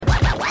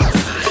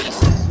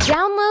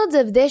Downloads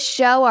of this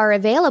show are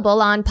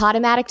available on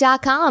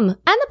Podomatic.com and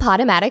the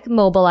Podomatic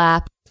mobile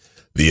app.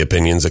 The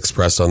opinions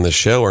expressed on this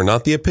show are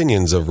not the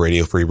opinions of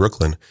Radio Free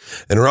Brooklyn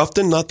and are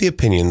often not the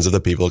opinions of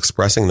the people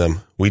expressing them.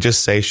 We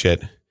just say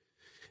shit.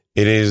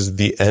 It is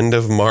the end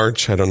of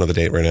March. I don't know the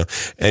date right now.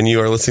 And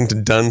you are listening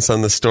to Dunce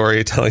on the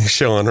Storytelling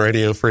Show on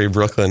Radio Free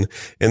Brooklyn.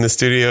 In the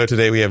studio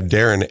today, we have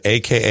Darren,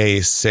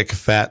 a.k.a. Sick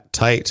Fat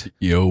Tight.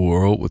 Yo,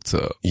 world, what's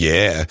up?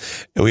 Yeah.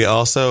 And we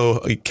also,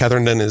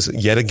 Catherine Dunn is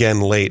yet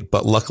again late,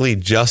 but luckily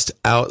just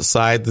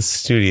outside the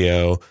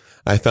studio,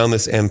 I found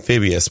this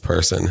amphibious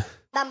person.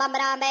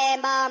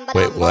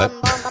 Wait, what?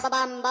 What's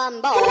going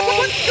on?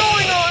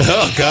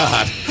 Oh,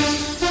 God.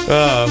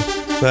 Oh,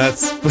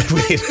 that's,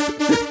 wait.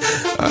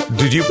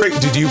 Did you bring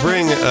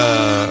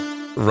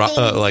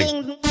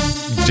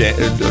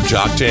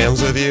jock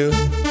jams with you?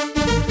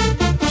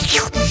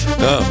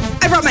 Oh,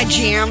 I brought my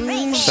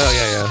jams. Oh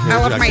yeah. I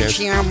love my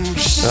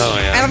jams. Oh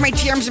yeah. I love my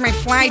jams and my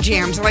fly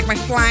jams. I like my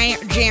fly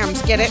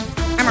jams. Get it?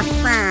 I'm a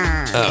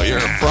frog. Oh, you're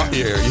a frog.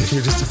 You're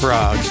just a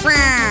frog.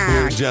 Frog.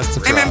 You're just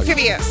a frog. I'm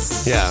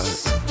amphibious. Yeah.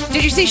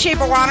 Did you see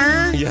Shape of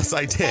Water? Yes,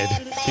 I did.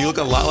 You look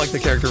a lot like the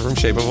character from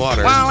Shape of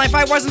Water. Well, if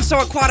I wasn't so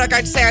aquatic,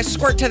 I'd say I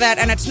squirt to that,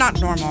 and it's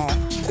not normal.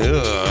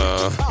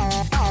 Ugh.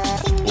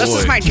 This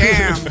is my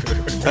jam.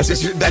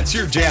 That's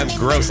your jam.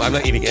 Gross. I'm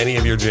not eating any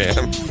of your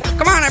jam.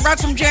 Come on, I brought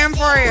some jam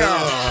for you.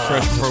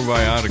 Fresh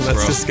probiotics, bro.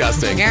 That's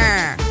disgusting.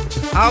 Yeah.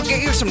 I'll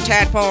get you some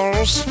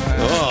tadpoles.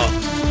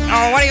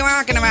 Oh, what are you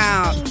talking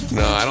about?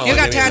 No, I don't. You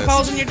like got any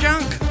tadpoles in your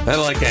junk? I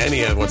don't like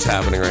any of what's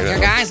happening right now.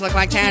 Your guys look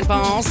like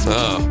tadpoles.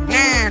 Oh.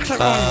 Yeah,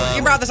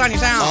 you brought this on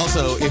yourself.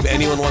 Also, if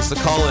anyone wants to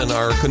call in,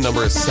 our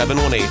number is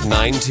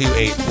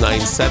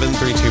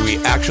 718-928-9732. We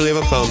actually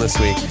have a phone this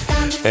week,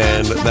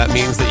 and that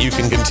means that you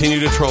can continue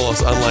to troll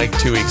us unlike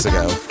 2 weeks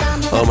ago.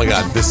 Oh my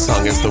God, this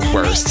song is the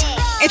worst.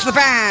 It's the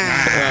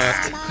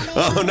band.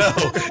 Oh no,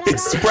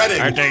 it's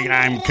spreading. I think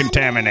I'm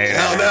contaminated.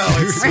 Oh no,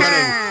 it's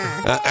spreading.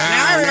 Now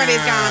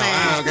everybody's got it.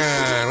 Oh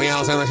God, we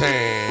all sound the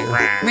same.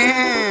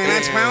 Man,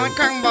 that's Rowan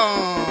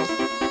Crumbles.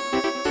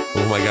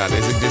 Oh my God,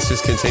 it's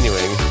just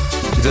continuing.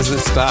 It doesn't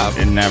stop.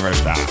 It never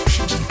stops.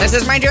 This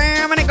is my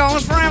jam and it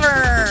goes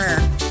forever.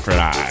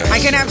 I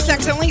can have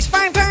sex at least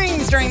 5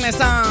 times during this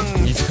song.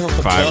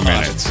 5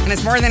 minutes. And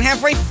it's more than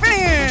halfway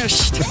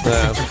finished.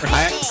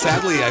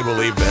 Sadly, I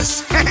believe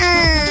this.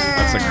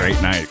 That's a great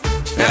night.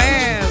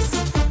 That is.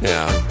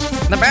 Yeah.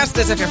 The best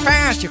is if you're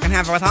fast, you can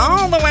have it with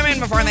all the women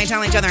before they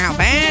tell each other how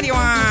bad you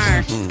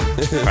are.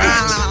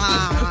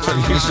 Are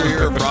you sure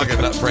you're a frog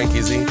and not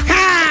Frankie Z?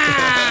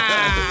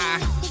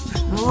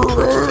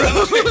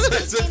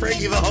 It's been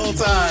Frankie the whole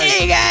time.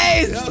 Hey,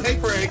 guys. Oh, hey,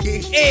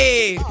 Frankie.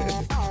 Hey.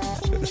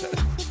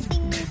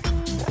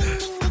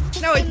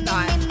 No, it's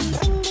not.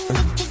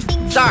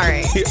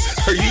 Sorry.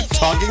 Are you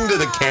talking to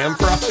the Cam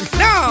Frog?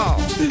 No.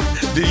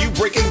 Did you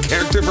break in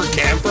character for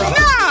Cam Frog?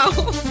 No.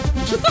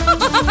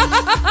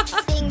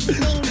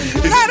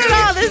 Not at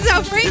all. This is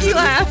how Frankie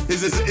laughs.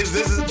 Is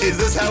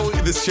this how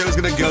this show's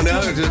gonna go now?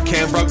 Or just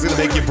Cam Frog's gonna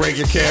make you break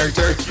your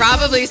character?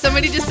 Probably.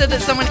 Somebody just said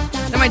that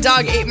my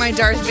dog ate my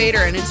Darth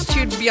Vader, and it's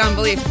chewed beyond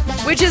belief,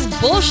 which is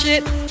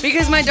bullshit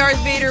because my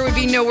Darth Vader would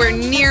be nowhere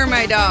near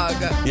my dog.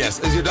 Yes.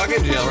 Is your dog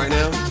in jail right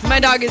now? My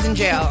dog is in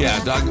jail. Yeah.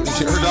 Her dog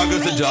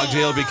goes to dog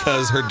jail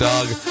because her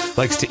dog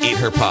likes to eat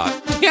her pot.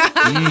 Yeah.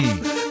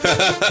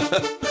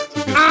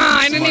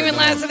 I didn't even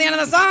last to the end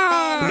of the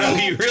song. No,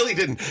 you really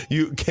didn't.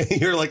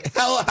 You're like,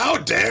 how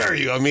dare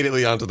you?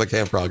 Immediately onto the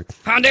Cam Frog.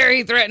 How dare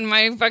he threaten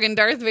my fucking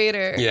Darth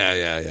Vader?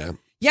 Yeah.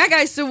 Yeah,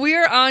 guys, so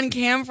we're on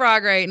Cam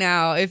Frog right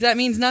now. If that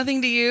means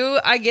nothing to you,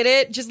 I get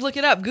it. Just look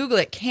it up. Google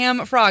it.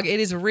 Cam Frog.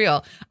 It is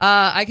real.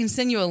 I can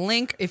send you a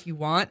link if you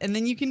want, and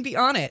then you can be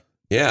on it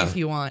if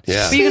you want.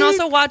 Yeah. But you can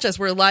also watch us.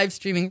 We're live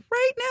streaming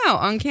right now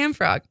on Cam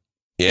Frog.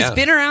 Yeah. It's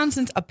been around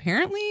since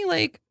apparently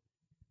like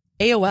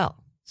AOL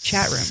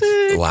chat rooms.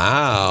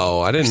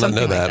 Wow. I did not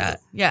know that. Like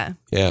that. Yeah.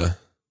 Yeah.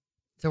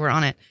 So we're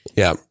on it.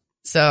 Yeah.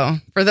 So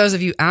for those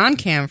of you on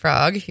Cam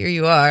Frog, here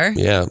you are.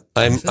 Yeah.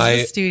 This is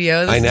the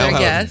studio. This is our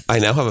guest. I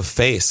now have a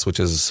face, which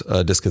is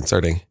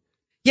disconcerting.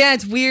 Yeah,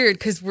 it's weird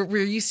because we're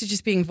used to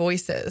just being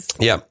voices.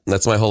 Yeah.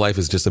 That's my whole life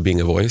is just being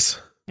a voice.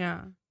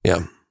 Yeah.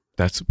 Yeah.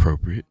 That's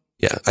appropriate.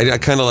 Yeah. I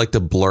kind of like to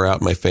blur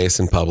out my face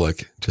in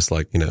public. Just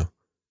like,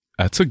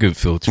 That's a good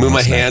filter. Move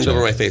my hand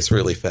over my face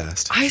really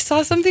fast. I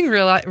saw something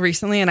real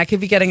recently, and I could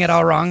be getting it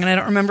all wrong, and I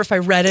don't remember if I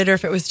read it or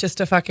if it was just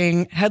a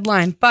fucking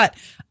headline. But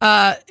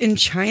in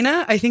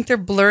China, I think they're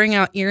blurring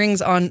out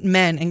earrings on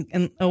men.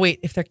 And oh wait,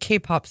 if they're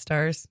K-pop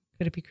stars,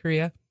 could it be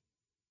Korea?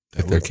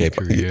 If they're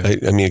K-pop,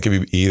 I mean, it could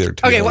be either.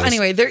 Okay, well,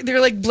 anyway,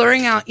 they're like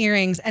blurring out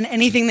earrings and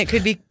anything that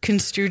could be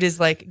construed as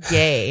like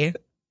gay.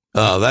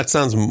 Oh, that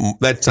sounds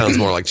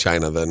more like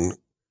China than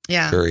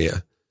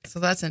Korea.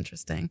 So that's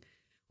interesting.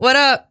 What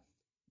up?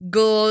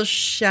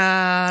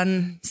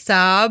 Gulshan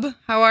Saab,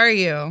 how are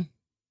you?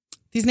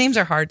 These names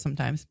are hard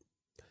sometimes.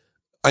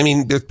 I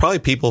mean, there's probably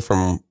people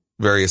from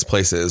various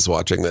places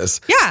watching this.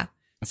 Yeah.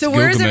 So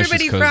where is Gilgamesh's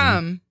everybody cousin.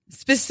 from?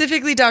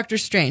 Specifically Doctor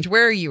Strange.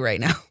 Where are you right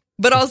now?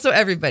 But also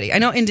everybody. I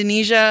know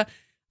Indonesia,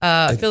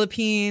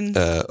 Philippines.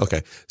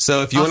 Okay.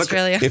 So if you want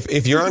Australia. to,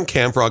 if you're on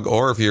Camfrog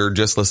or if you're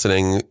just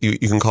listening, you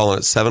can call in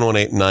at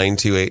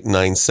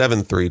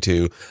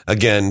 718-928-9732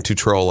 again to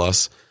troll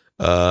us.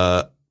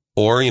 Or,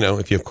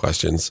 if you have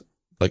questions,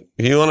 like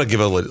if you want to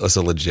give us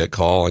a legit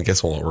call, I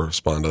guess we'll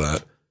respond to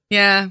that.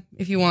 Yeah,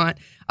 if you want.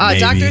 Maybe.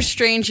 Dr.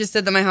 Strange just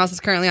said that my house is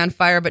currently on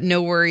fire, but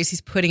no worries.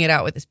 He's putting it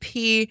out with his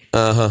pee.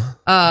 So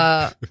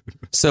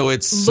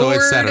it's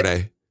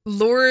Saturday.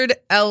 Lord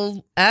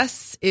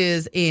LS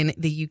is in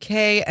the UK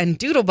and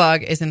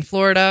Doodlebug is in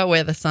Florida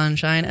with a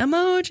sunshine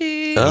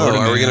emoji. Oh, Florida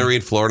are we Man. going to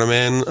read Florida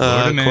Man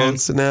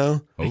quotes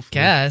now? I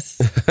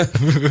guess.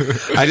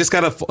 I just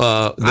got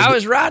I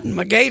was riding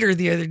my gator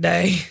the other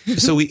day.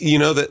 So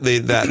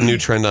that new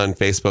trend on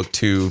Facebook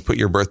to put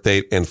your birth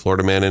date and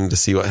Florida Man in to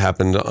see what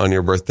happened on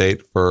your birth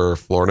date for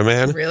Florida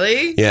Man.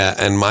 Really? Yeah,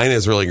 and mine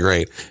is really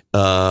great.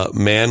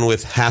 Man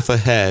with half a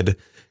head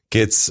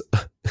gets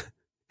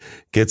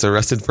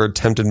arrested for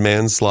attempted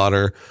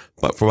manslaughter,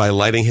 but by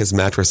lighting his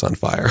mattress on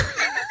fire.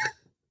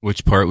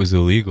 Which part was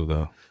illegal,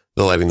 though?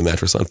 The lighting the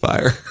mattress on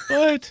fire.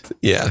 What?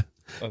 Yeah.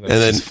 Oh, that's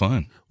And then- just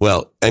fun.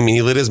 Well, I mean,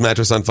 he lit his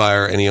mattress on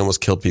fire and he almost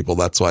killed people.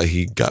 That's why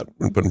he got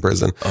put in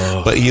prison.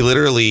 Oh. But he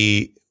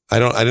literally, I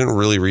didn't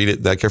really read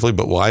it that carefully,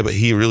 but why? But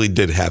he really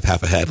did have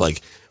half a head.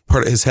 Like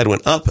part of his head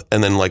went up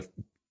and then like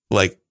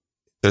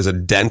there's a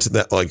dent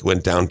that like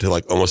went down to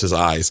like almost his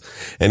eyes.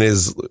 And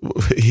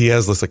he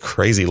has this like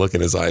crazy look in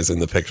his eyes in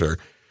the picture.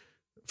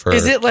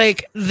 Is it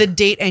like the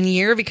date and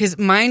year? Because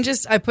mine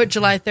I put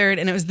July 3rd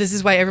and this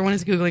is why everyone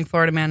is Googling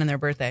Florida Man and their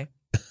birthday.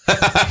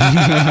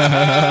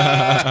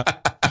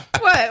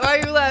 What? Why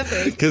are you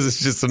laughing? Because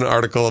it's just an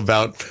article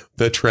about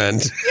the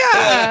trend.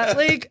 Yeah,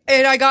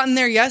 and I got in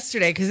there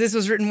yesterday because this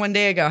was written one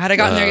day ago. Had I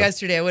gotten there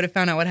yesterday, I would have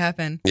found out what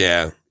happened.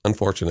 Yeah,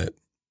 unfortunate.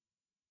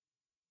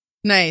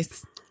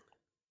 Nice.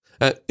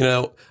 I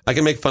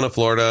can make fun of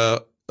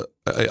Florida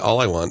all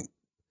I want,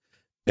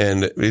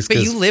 and But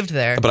you lived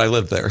there. But I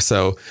lived there,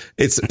 so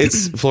it's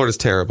Florida's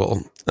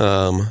terrible.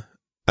 I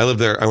lived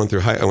there. I went to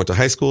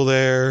high school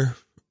there.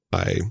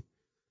 I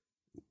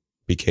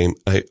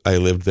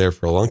lived there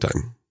for a long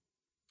time.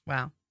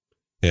 Wow.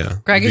 Yeah.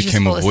 Greg You is just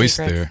became full a of voice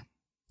secrets. there.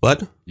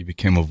 What? You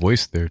became a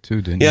voice there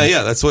too, didn't you?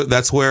 Yeah.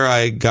 That's where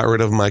I got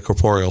rid of my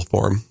corporeal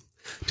form.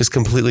 Just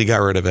completely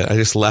got rid of it. I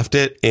just left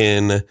it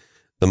in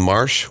the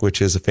marsh,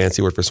 which is a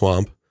fancy word for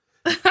swamp.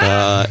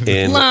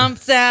 Lump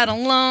sat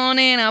alone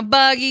in a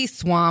buggy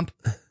swamp.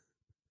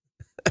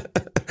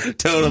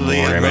 Totally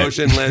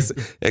emotionless,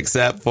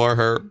 except for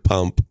her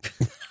pump.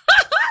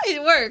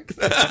 It works.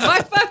 My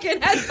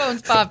fucking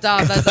headphones popped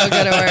off. That's how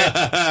good it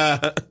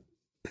works.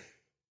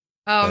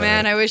 Oh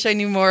man, I wish I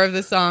knew more of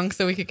the song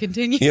so we could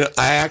continue.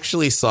 I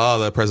actually saw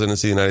the President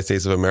of the United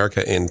States of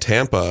America in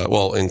Tampa,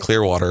 in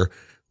Clearwater,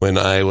 when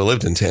I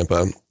lived in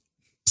Tampa.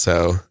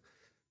 So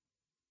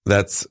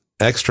that's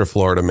extra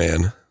Florida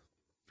Man.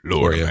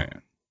 Florida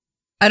Man.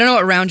 I don't know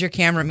what round your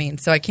camera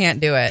means, so I can't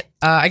do it.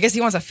 I guess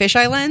he wants a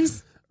fisheye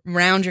lens.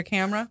 Round your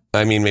camera.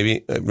 I mean,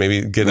 maybe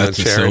get That's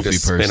a a chair and selfie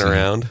just spin person.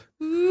 around.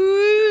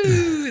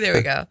 Ooh, there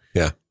we go.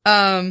 Yeah.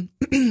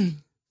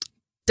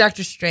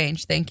 Dr.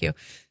 Strange, thank you.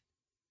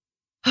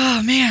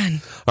 Oh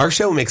man, Our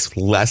show makes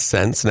less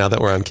sense now that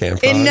we're on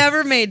Camfrog. it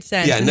never made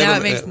sense. Yeah, and now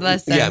it makes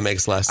less sense. Yeah, it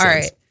makes less All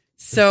sense. right,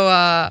 so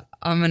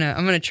I'm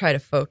gonna try to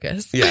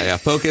focus. Yeah.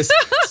 Focus.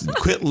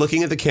 Quit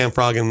looking at the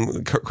Camfrog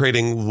and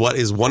creating what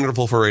is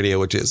wonderful for radio,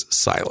 which is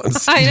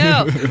silence. I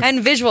know,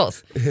 and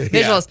visuals.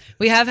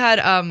 We have had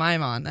a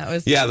mime on. That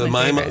was Yeah, the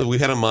my mime. favorite. We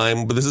had a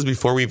mime, but this is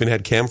before we even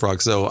had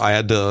Camfrog, so I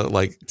had to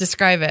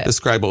Describe it.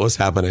 describe what was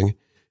happening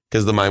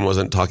because the mime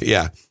wasn't talking.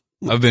 Yeah.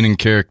 I've been in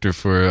character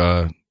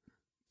for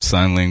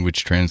sign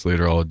language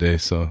translator all day,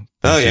 so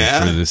thank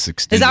you for this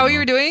extended Is that what one. you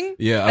were doing?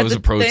 Yeah, I at was the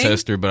a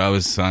protester, but I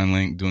was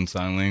doing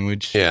sign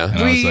language. Yeah. and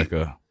I was like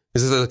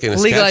Is this like in a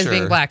Legalize sketch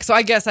being or- black. So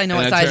I guess I know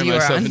and what I side turned you were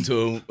myself on.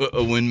 into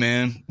a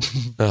windman.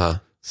 Uh-huh.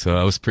 So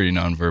I was pretty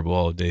nonverbal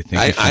all day.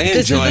 Thank you for I the This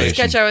is the enjoy-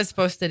 sketch I was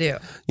supposed to do.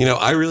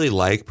 I really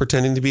like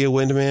pretending to be a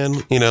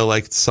windman.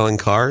 Like selling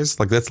cars.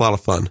 Like that's a lot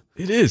of fun.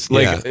 It is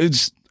Yeah.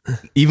 it's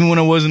even when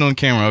I wasn't on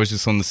camera, I was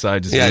just on the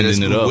side, just winding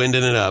just it up.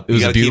 winding it up. It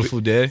was You a gotta beautiful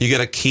day. You got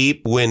to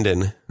keep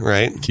winding,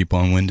 right? Keep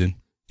on winding.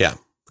 Yeah.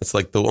 It's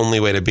like the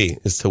only way to be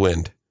is to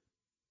wind.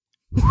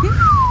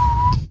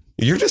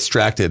 You're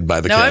distracted by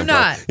the No, camera. I'm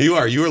not. You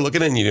are. You were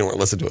looking and you didn't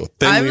listen to a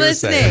thing I'm we were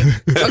listening. saying.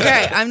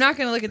 Okay, I'm not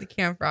going to look at the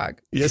Camfrog.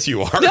 Yes,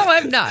 you are. No,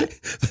 I'm not.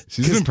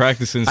 She's been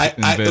practicing in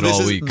bed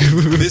all week.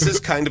 This is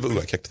kind of,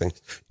 I kicked the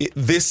thing.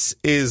 This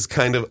is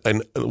kind of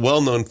a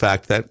well-known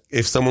fact that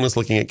if someone is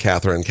looking at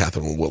Catherine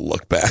will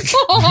look back.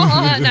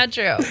 Not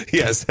true.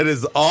 Yes, that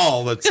is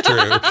all that's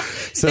true.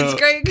 So It's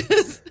great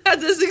because at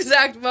this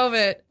exact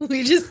moment,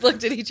 we just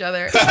looked at each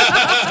other in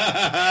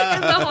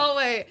the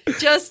hallway,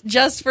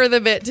 just for the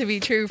bit to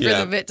be true, for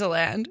Yeah. the bit to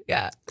land.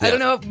 Yeah. Yeah. I don't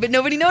know, but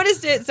nobody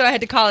noticed it, so I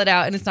had to call it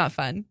out, and it's not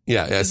fun.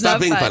 Yeah. It's Stop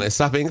not being fun. fun. It's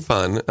not being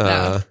fun.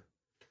 No.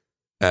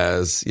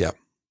 Yeah.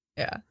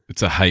 Yeah.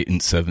 It's a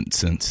heightened seventh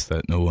sense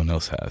that no one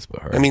else has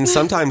but her. I mean,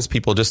 sometimes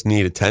people just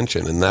need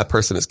attention, and that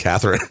person is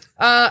Catherine.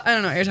 I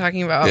don't know what you're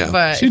talking about,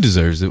 but she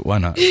deserves it. Why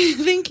not?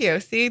 Thank you.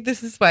 See,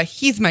 this is why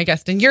he's my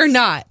guest and you're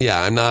not.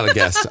 Yeah, I'm not a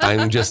guest.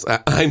 I'm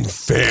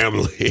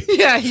family.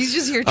 Yeah, he's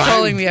just here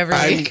trolling me every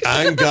week.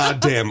 I'm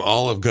goddamn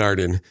Olive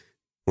Garden.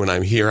 When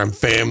I'm here, I'm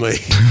family.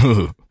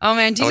 Oh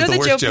man, do you know the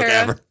Joe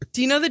Pera?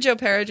 Do you know the Joe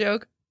Pera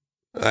joke?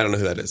 I don't know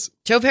who that is.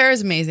 Joe Pera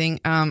is amazing.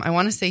 I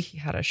want to say he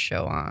had a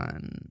show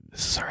on.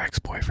 This is our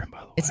ex-boyfriend,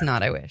 by the way. It's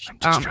not. I wish.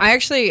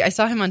 I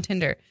saw him on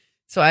Tinder,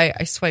 so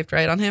I swiped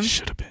right on him.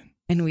 Should have been,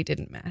 and we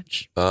didn't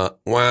match.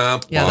 Wow.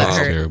 Yeah, that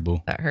hurt.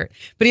 Terrible. That hurt.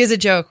 But he has a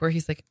joke where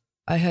he's like,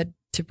 "I had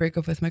to break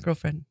up with my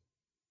girlfriend,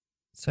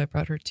 so I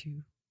brought her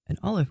to an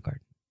Olive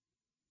Garden,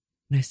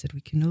 and I said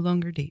we can no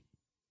longer date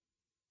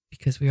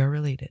because we are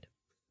related.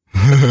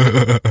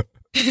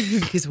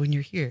 Because when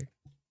you're here,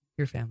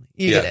 you're family.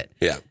 You get it.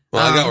 Yeah.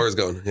 Well, I got where it's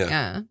going. Yeah.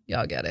 Yeah.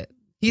 Y'all get it.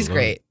 He's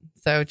great.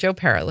 So Joe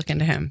Pera, look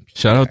into him.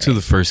 Shout out to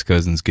the first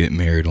cousins getting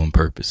married on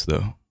purpose,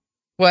 though.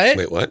 What?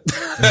 Wait, what?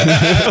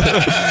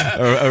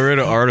 I read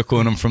an article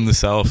and I'm from the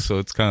South, so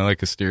it's kind of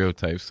like a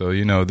stereotype. So,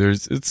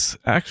 it's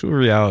actual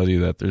reality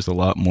that there's a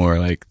lot more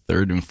like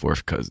third and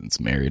fourth cousins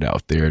married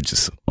out there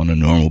just on a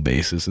normal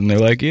basis. And they're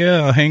like,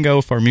 yeah, I'll hang out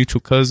with our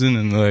mutual cousin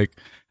and like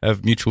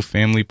have mutual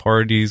family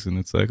parties. And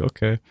it's like,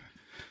 okay,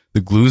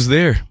 the glue's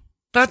there.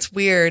 That's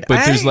weird.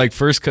 But there's like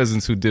first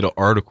cousins who did an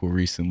article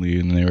recently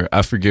and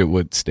I forget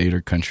what state or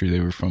country they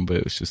were from, but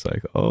it was just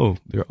like, oh,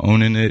 they're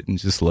owning it and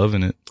just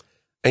loving it.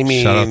 I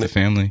mean, shout out to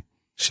family.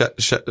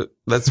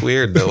 That's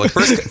weird though. Like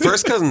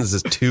first cousins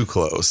is too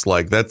close.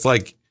 Like that's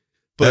like,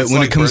 but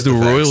when it comes to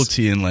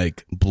royalty and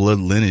like blood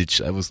lineage,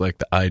 that was like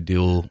the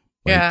ideal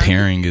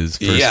pairing is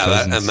first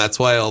cousins. And that's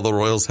why all the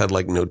royals had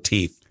like no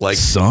teeth. Like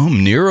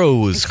Nero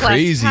was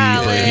crazy,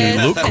 but he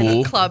looked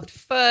cool. Clubbed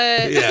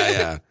foot.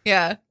 Yeah.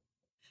 Yeah.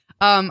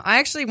 I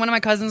actually, one of my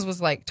cousins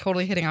was like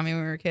totally hitting on me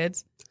when we were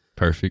kids.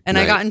 Perfect. And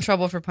I got in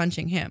trouble for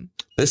punching him.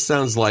 This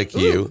sounds like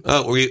you.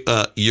 Oh,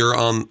 you're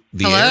on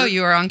the air? Hello,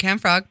 you are on Cam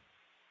Frog.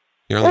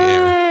 You're on the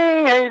air.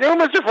 Hey, how you doing,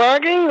 Mr.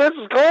 Froggy? This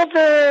is Colton.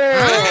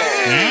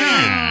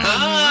 Hi,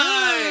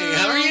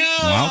 how are you?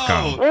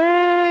 Welcome.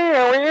 Hey,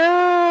 how are you?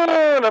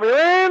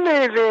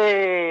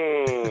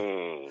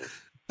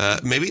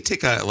 Maybe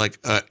take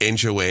a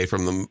inch away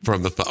from the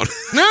phone.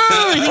 No,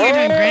 I think you're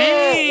doing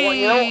great.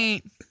 Well,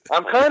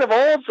 I'm kind of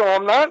old, so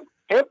I'm not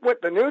hip with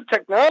the new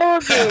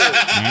technology.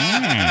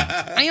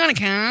 Are you on a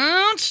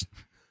couch?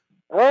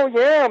 Oh,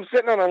 yeah, I'm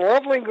sitting on a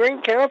lovely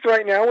green couch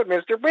right now with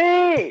Mr.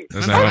 B.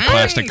 Does that have a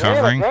plastic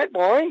covering? Yeah, that's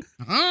right, boy.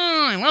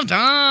 Oh, I love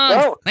dogs.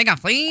 Well, they got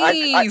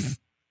fleas.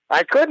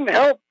 I couldn't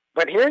help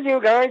but hear you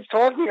guys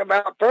talking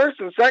about first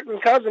and second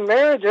cousin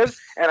marriages,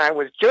 and I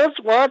was just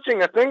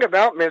watching a thing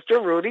about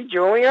Mr. Rudy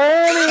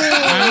Giuliani.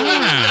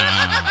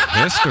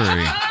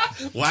 History.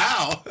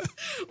 Wow.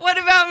 What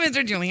about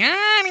Mr.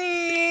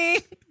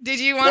 Giuliani? Did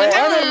you want to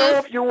tell us? I don't know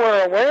if you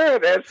were aware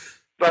of this,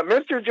 but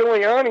Mr.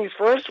 Giuliani's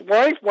first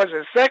wife was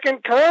his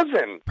second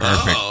cousin.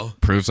 Perfect. Oh.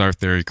 Proves our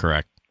theory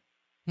correct.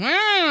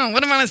 Wow.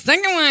 What about his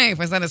second wife?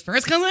 Was that his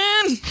first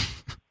cousin?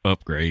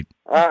 Upgrade.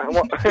 Well,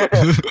 his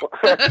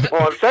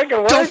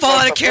second wife. Don't fall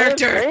out of was the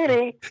character. first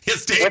lady,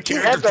 Stay but she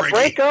had to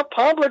break up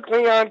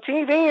publicly on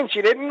TV, and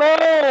she didn't know.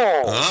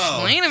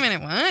 Oh. Wait a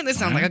minute. What? This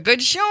sounds like a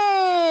good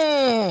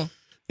show.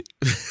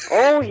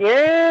 Oh,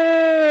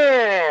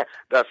 yeah.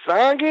 The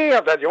saga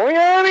of the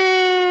Giuliani.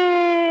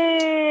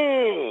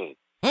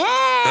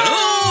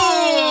 Oh!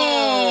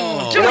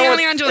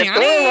 Giuliani on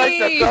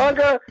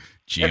Giuliani.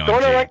 It's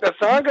sort of like the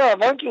saga of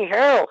Monkey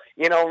Hell.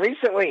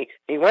 Recently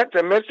he went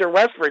to Mr.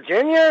 West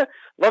Virginia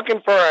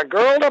looking for a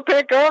girl to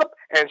pick up,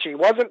 and she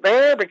wasn't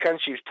there because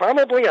she's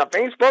probably a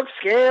Facebook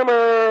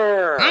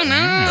scammer. Oh, no.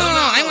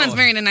 I once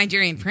married a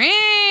Nigerian prince.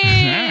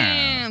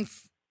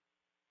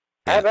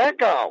 How'd that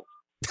go?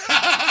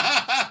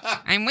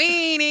 I'm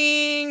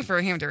waiting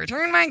for him to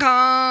return my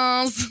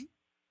calls,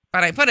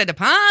 but I put a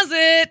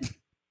deposit.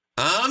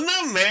 On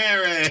the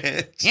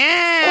marriage.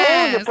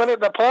 Yes. Oh, you put a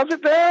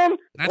deposit down?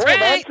 That's right.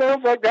 That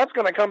sounds like that's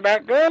going to come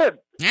back good.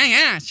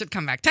 Yeah. It should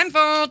come back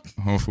tenfold.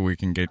 Hopefully we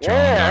can get you on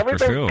Dr.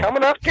 Everything's Phil.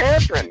 coming up,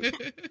 Catherine.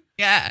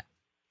 Yeah.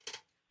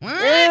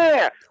 What?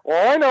 Yeah.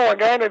 Well, I know a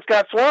guy that's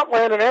got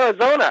swampland in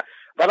Arizona,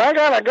 but I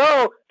got to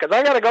go because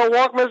I got to go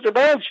walk Mr.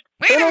 Bench.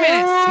 Wait a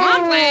minute.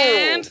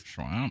 Swampland?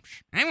 Swamps.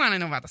 I want to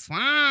know about the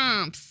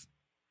swamps.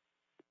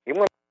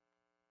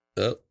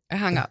 Oh, I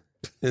hung up.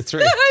 that's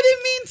right. I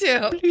didn't mean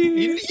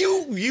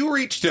to. You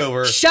reached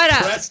over. Shut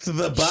up. Pressed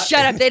the button.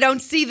 Shut up. They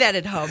don't see that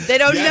at home. They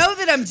don't know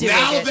that I'm doing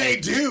now it. They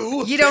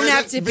do. You don't There's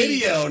have a to be.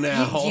 video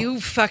now. You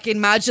fucking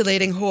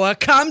modulating whore.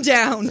 Calm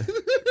down.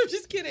 I'm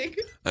just kidding.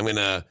 I'm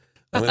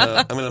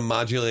gonna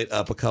modulate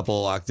up a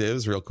couple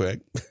octaves real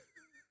quick.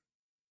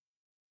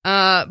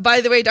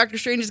 By the way, Dr.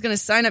 Strange is going to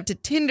sign up to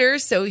Tinder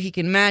so he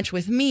can match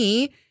with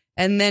me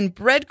and then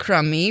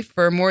breadcrumb me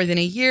for more than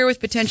a year with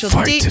potential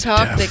date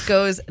talk that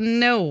goes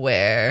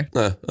nowhere.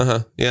 Yeah,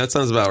 that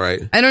sounds about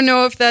right. I don't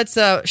know if that's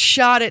a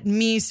shot at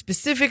me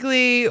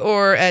specifically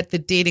or at the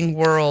dating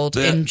world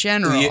in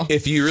general.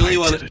 If you really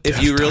want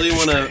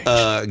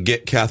to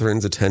get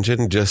Catherine's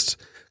attention, just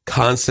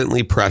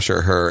constantly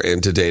pressure her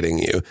into dating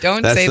you.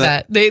 Don't say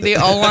that. They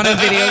all want a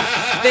video.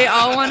 They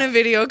all want a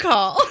video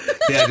call.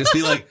 Yeah, just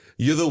be like,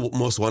 you're the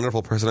most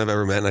wonderful person I've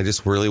ever met, and I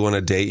just really want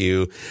to date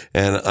you,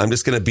 and I'm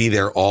just going to be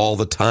there all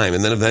the time.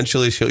 And then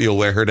eventually you'll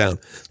wear her down.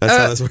 That's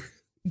how this works.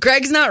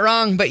 Greg's not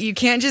wrong, but you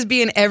can't just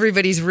be in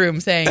everybody's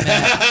room saying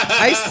that.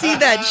 I see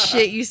that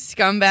shit, you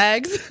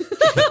scumbags.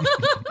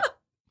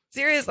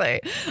 Seriously.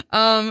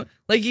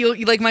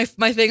 Like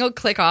my thing will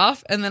click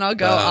off, and then I'll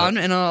go on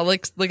and I'll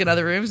look at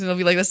other rooms, and it'll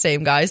be like the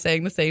same guy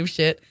saying the same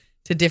shit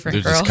to different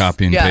girls. They're just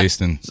copy and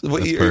pasting.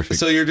 That's perfect.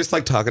 So you're just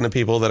like talking to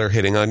people that are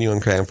hitting on you on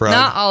Camfrog?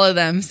 Not all of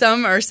them.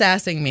 Some are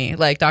sassing me,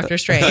 like Doctor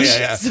Strange.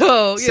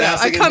 So,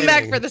 I come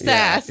back for the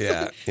sass.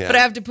 Yeah. But I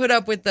have to put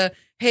up with the,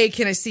 hey,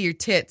 can I see your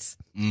tits?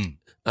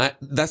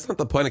 That's not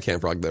the point of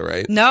Camfrog, though,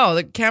 right? No,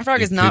 the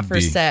Camfrog is not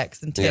for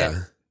sex and tits.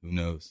 Yeah. Who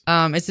knows?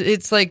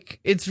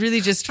 It's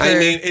really just for... I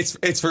mean,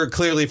 it's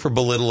clearly for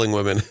belittling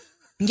women.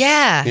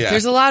 Yeah,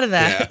 there's a lot of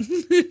that.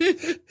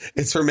 Yeah.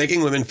 It's for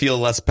making women feel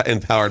less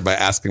empowered by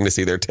asking to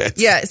see their tits.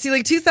 Yeah, see,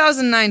 like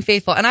 2009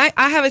 Faithful. And I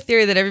have a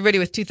theory that everybody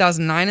with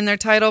 2009 in their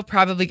title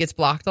probably gets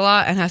blocked a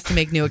lot and has to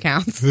make new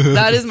accounts.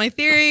 That is my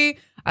theory.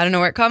 I don't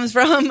know where it comes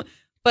from.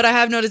 But I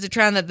have noticed a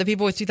trend that the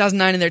people with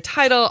 2009 in their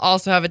title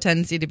also have a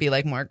tendency to be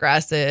like more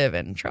aggressive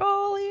and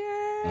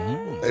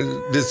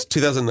trollier. Does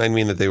 2009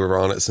 mean that they were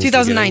on it since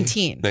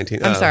 2019?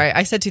 I'm sorry,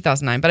 I said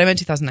 2009, but I meant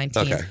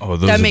 2019. Okay. Oh,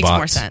 those that are makes bots.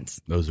 more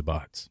sense. Those are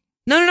bots.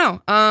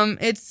 No.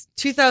 It's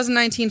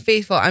 2019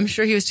 Faithful. I'm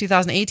sure he was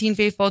 2018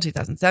 Faithful,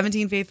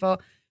 2017 Faithful,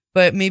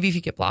 but maybe if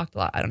you get blocked a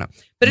lot, I don't know.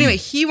 But anyway,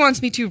 he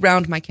wants me to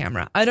round my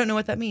camera. I don't know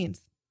what that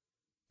means.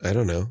 I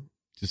don't know.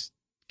 Just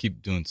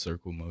keep doing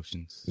circle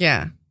motions.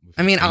 Yeah.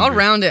 I mean, I'll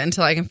round it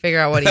until I can figure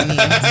out what he means.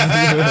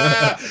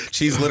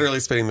 She's literally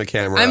spinning the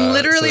camera. I'm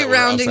literally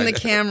rounding the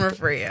camera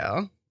for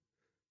you.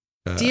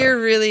 Dear,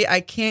 really,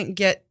 I can't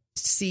get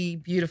to see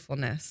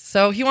beautifulness.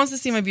 So he wants to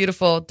see my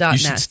beautiful.net. You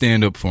should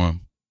stand up for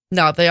him.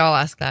 No, they all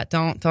ask that.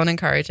 Don't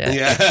encourage it.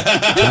 Yeah.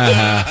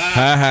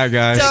 Ha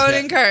guys. Don't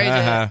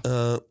encourage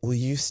it. Will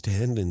you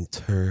stand and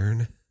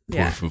turn?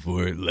 Yeah. Por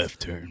favor,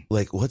 left turn.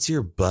 Like, what's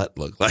your butt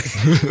look like?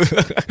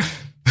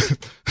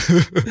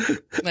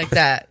 Like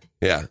that.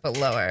 Yeah. But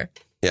lower.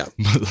 Yeah.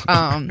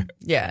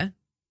 Yeah.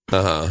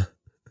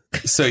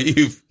 So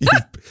you've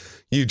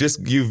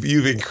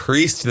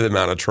increased the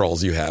amount of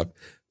trolls you have.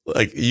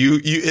 Like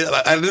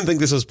I didn't think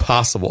this was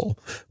possible,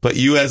 but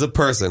you as a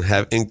person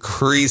have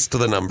increased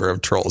the number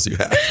of trolls you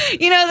have.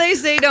 You know, they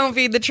say don't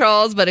feed the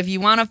trolls, but if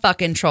you want a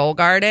fucking troll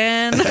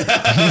garden,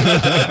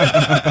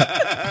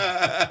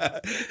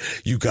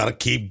 you gotta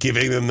keep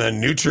giving them the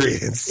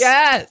nutrients.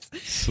 Yes.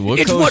 So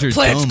it's what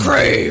plants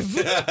crave.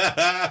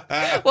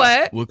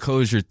 What? What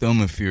color's your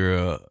thumb if you're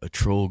a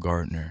troll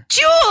gardener?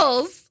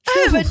 Jewels.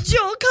 I have a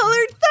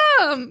jewel-colored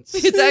thumb.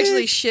 It's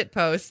actually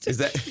shitpost. Is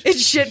that?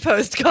 It's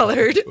shitpost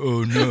colored.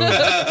 Oh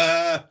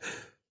no.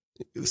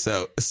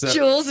 So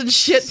jewels and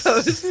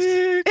shitpost.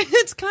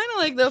 It's kind of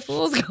like the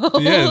fool's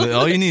gold. Yeah,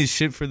 all you need is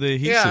shit for the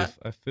adhesive.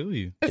 Yeah. I feel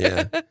you.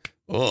 Yeah.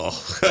 Oh.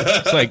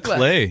 It's like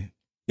clay.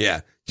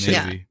 Yeah.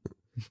 Maybe.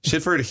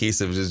 Shit for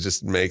adhesives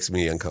just makes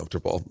me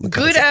uncomfortable.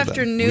 Good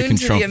afternoon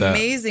to the that.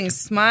 amazing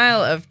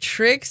smile of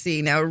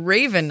Trixie. Now,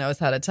 Raven knows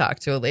how to talk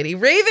to a lady.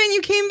 Raven,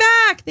 you came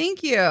back.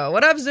 Thank you.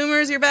 What up,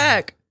 Zoomers? You're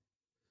back.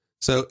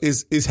 So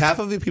is half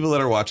of the people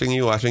that are watching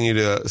you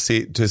to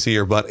see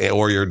your butt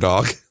or your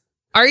dog?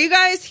 Are you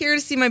guys here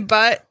to see my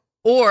butt,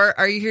 or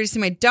are you here to see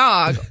my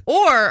dog,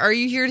 or are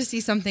you here to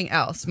see something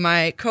else?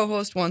 My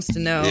co-host wants to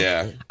know.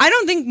 Yeah. I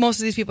don't think most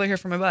of these people are here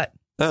for my butt.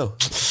 Oh.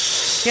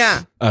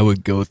 Yeah. I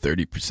would go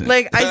 30%.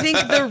 Like, I think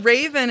the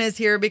Raven is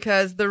here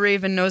because the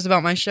Raven knows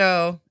about my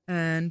show.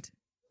 And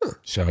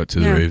shout out to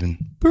the Raven.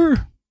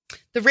 Burr.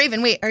 The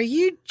Raven. Wait, are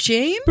you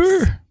James?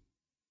 Burr.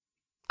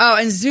 Oh,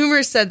 and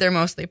Zoomers said they're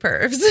mostly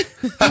pervs.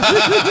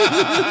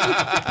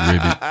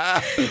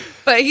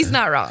 But he's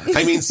not wrong.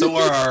 I mean, so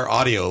are our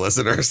audio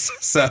listeners.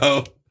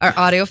 So our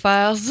audio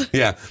files.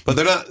 Yeah, but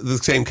they're not the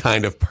same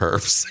kind of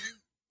pervs.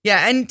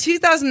 Yeah, and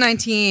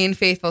 2019,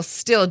 Faithful,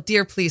 still,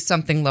 dear, please,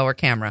 something lower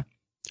camera.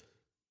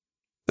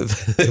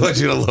 They want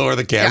you to lower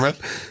the camera?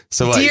 Yeah.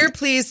 So what? Dear,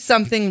 please,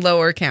 something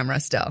lower camera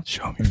still.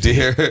 Show him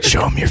your feet.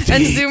 Show him your feet.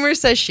 And Zoomer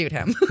says shoot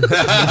him.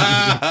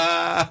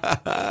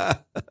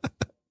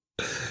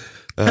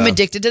 I'm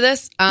addicted to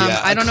this.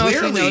 I don't know if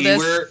you know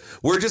this.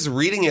 We're just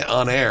reading it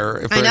on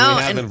air. I know.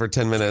 We haven't for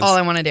 10 minutes. All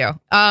I want to do.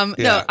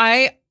 No,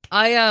 I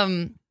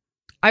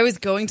was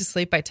going to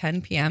sleep by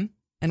 10 p.m.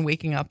 and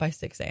waking up by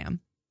 6 a.m.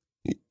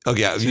 Oh,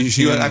 yeah.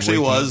 She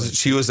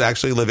was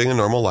actually living a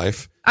normal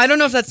life. I don't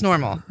know if that's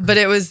normal, but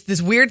it was this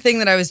weird thing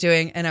that I was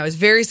doing, and I was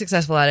very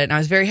successful at it, and I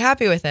was very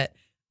happy with it.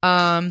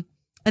 And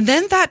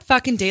then that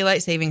fucking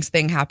daylight savings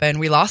thing happened.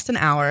 We lost an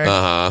hour.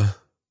 Uh-huh.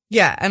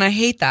 Yeah, and I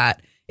hate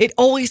that. It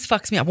always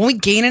fucks me up. When we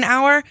gain an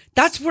hour,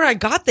 that's where I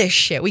got this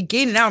shit. We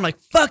gain an hour. I'm like,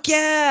 fuck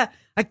yeah,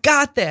 I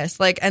got this.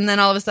 Like, and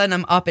then all of a sudden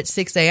I'm up at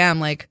 6 a.m.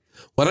 Like,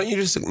 why don't you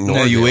just ignore?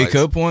 No, you wake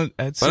up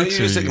at 6. Why don't you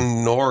just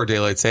ignore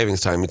daylight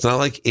savings time? It's not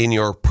like in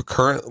your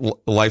current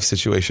life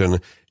situation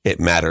it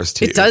matters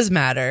to you. It does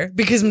matter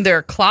because there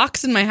are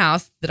clocks in my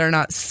house that are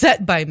not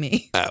set by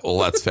me. Well,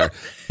 that's fair.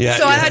 Yeah.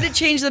 So I had to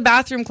change the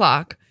bathroom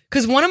clock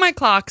because one of my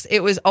clocks, it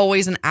was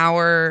always an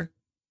hour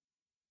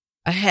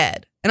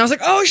ahead. And I was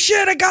like, oh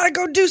shit, I gotta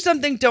go do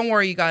something. Don't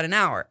worry, you got an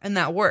hour. And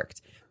that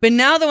worked. But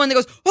now the one that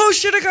goes, oh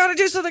shit, I gotta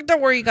do something.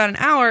 Don't worry, you got an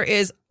hour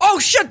is, oh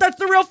shit, that's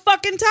the real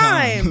fucking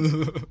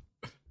time.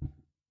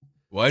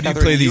 Why do you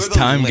play these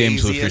time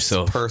games with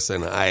yourself?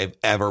 Person I've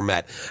ever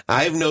met.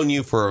 I've known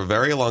you for a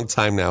very long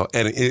time now,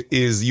 and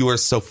you are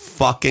so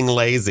fucking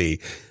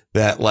lazy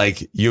that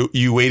like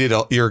you waited.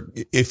 I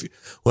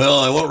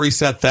won't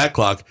reset that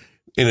clock.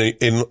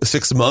 In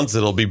 6 months,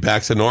 it'll be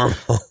back to normal.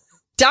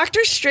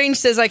 Doctor Strange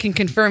says I can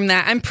confirm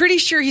that. I'm pretty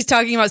sure he's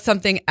talking about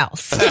something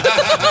else.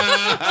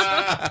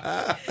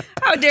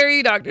 How dare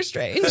you, Doctor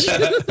Strange? I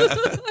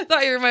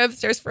thought you were my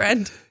upstairs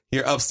friend.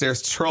 Your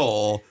upstairs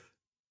troll.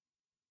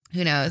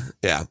 Who knows?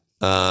 Yeah.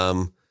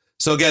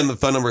 So again, the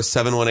phone number is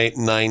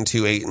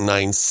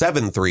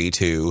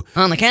 718-928-9732.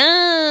 On the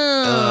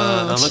couch.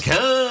 On the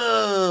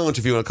couch,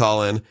 if you want to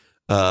call in.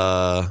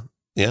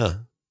 Yeah.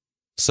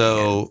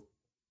 So,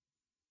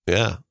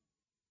 yeah.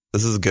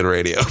 This is good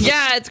radio.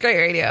 Yeah, it's great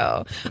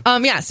radio.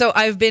 So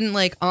I've been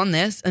like on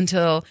this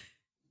until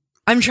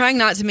I'm trying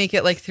not to make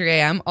it like 3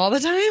 a.m. all the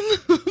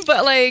time.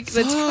 But like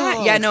the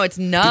time. Yeah, no, it's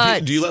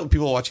nuts. Do you let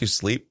people watch you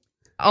sleep?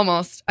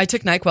 Almost. I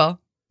took NyQuil.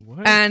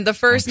 What? And the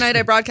first night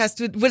I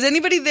broadcast, was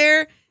anybody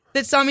there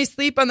that saw me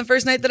sleep on the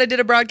first night that I did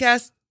a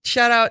broadcast?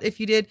 Shout out if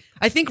you did.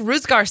 I think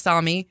Ruzgar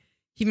saw me.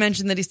 He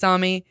mentioned that he saw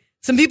me.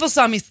 Some people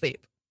saw me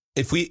sleep.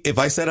 If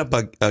I set up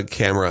a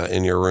camera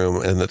in your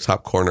room in the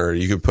top corner,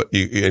 you could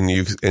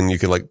you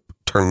could like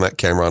turn that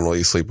camera on while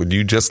you sleep. Would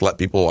you just let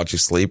people watch you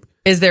sleep?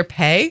 Is there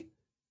pay?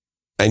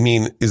 I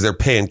mean, is there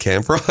pay in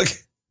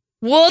Camfrog?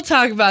 We'll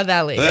talk about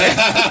that later.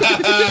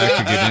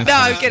 No,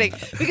 I'm kidding.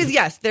 Because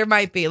yes, there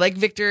might be. Like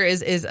Victor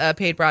is a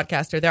paid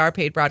broadcaster. There are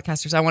paid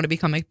broadcasters. I want to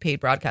become a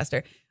paid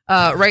broadcaster.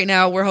 Right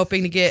now, we're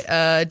hoping to get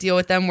a deal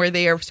with them where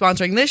they are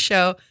sponsoring this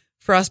show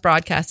for us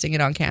broadcasting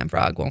it on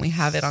Camfrog. We'll only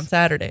have it on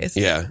Saturdays.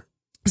 Yeah.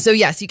 So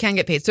yes, you can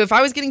get paid. So if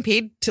I was getting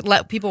paid to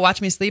let people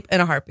watch me sleep in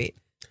a heartbeat.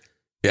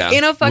 Yeah.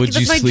 Would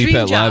you sleep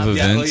at live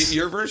events?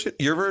 Yeah, well,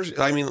 your version.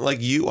 I mean,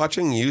 like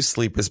watching you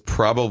sleep is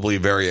probably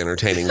very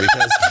entertaining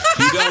because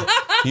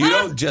you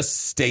don't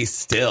just stay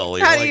still.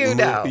 You're How do you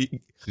know?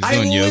 I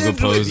doing yoga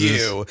poses.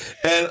 With you,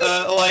 and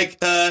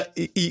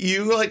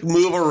you like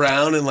move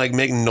around and like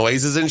make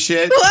noises and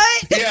shit.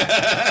 What?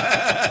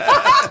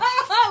 Yeah.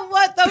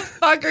 What the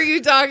fuck are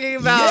you talking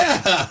about?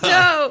 Yeah.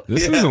 No.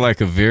 This was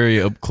like a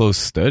very up close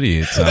study.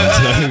 It sounds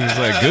like it was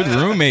like good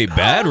roommate,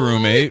 bad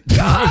roommate.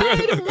 God,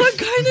 what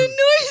kind of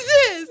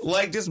noises?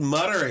 Like just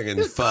muttering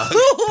and fuck.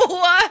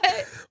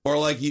 What? Or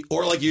like you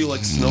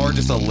snore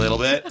just a little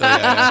bit.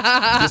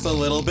 Yeah. Just a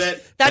little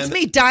bit. That's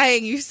me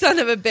dying, you son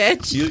of a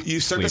bitch. You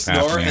start to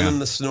snore and then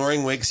the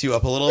snoring wakes you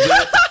up a little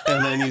bit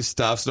and then you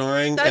stop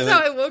snoring. That's how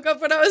I woke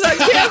up when I was on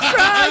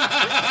Camfrog.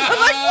 I'm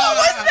like, what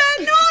was that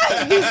noise?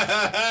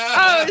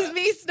 Oh, it was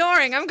me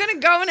snoring. I'm going to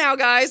go now,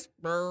 guys.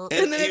 And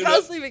then I fell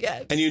asleep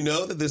again. And you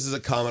know that this is a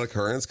common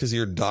occurrence because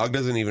your dog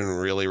doesn't even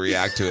really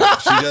react to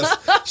it. She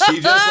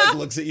just like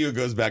looks at you and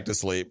goes back to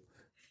sleep.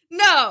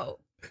 No.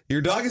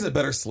 Your dog is a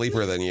better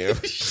sleeper than you.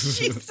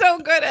 She's so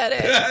good at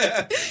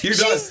it.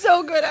 She's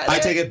so good at it. I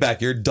take it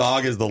back. Your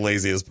dog is the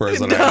laziest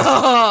person.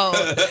 No,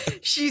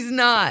 she's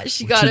not.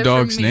 She got your it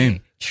dog's from me.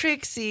 name?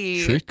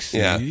 Trixie. Trixie?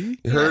 Yeah.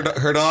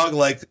 Her dog,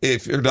 like,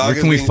 if your dog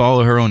Where can we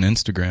follow her on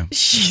Instagram?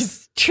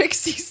 She's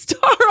Trixie Star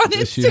on Instagram.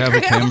 Does she have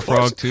a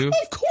Camfrog too?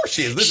 Of course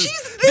she is. This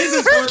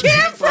is her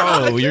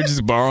Camfrog. Oh, you're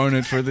just borrowing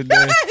it for the day.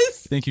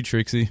 Yes. Thank you,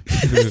 Trixie.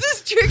 This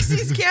is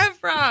Trixie's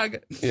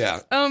Camfrog.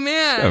 Yeah. Oh,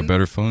 man. She's got a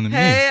better phone than me.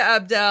 Hey,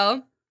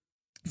 Abdel.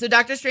 So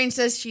Dr. Strange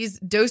says she's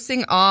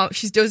dozing off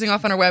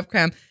on her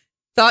webcam.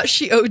 Thought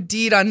she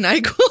OD'd on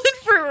NyQuil and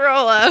fruit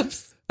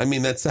roll-ups. I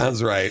mean, that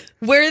sounds right.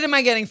 Where am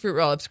I getting fruit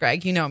roll-ups,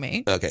 Greg? You know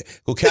me. Okay.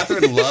 Well,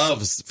 Catherine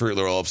loves fruit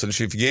roll-ups, and if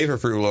you gave her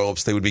fruit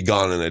roll-ups, they would be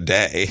gone in a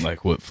day.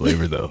 Like what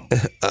flavor, though?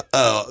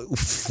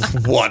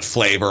 What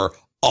flavor?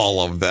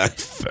 All of them.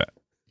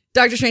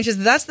 Dr. Strange says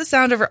that's the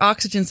sound of her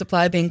oxygen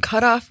supply being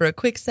cut off for a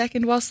quick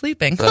second while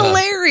sleeping.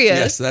 Hilarious.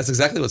 Yes, that's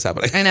exactly what's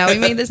happening. I know. We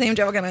made the same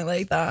joke, and I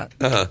like that.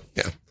 Yeah.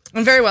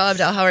 I'm very well,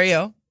 Abdel. How are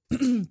you?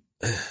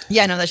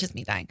 Yeah, no, that's just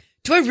me dying.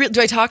 Do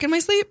I talk in my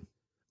sleep?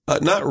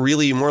 Not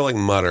really. More like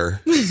mutter.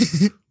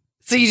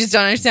 So you just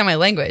don't understand my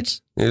language.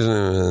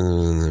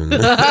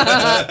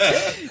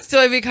 So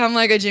I become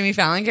like a Jimmy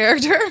Fallon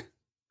character?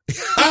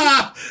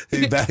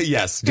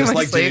 Yes, just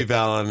like Jimmy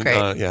Fallon.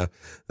 Yeah.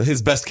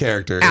 His best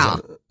character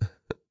is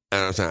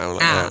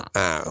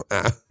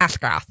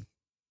Aftergraph.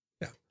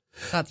 Yeah.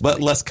 But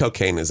funny. Less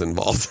cocaine is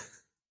involved.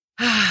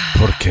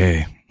 Por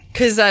qué?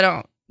 Because I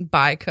don't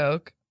buy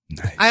Coke.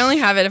 Nice. I only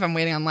have it if I'm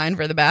waiting online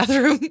for the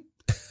bathroom.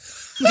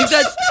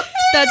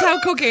 That's how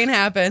cocaine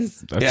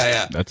happens.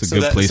 That's a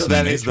good place. So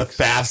that is the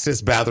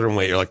fastest bathroom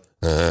wait. You're like,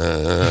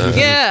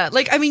 Yeah,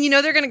 like I mean,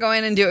 they're gonna go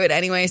in and do it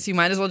anyway, so you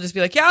might as well just be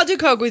like, yeah, I'll do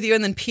coke with you,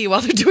 and then pee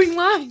while they're doing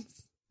lines.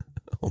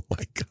 oh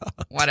my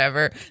God.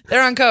 Whatever.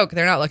 They're on coke.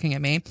 They're not looking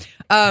at me.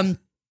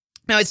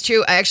 No, it's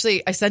true. I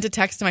sent a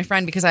text to my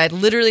friend because I had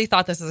literally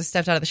thought this as I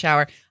stepped out of the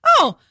shower.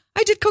 Oh,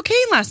 I did cocaine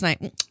last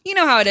night. You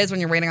know how it is when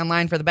you're waiting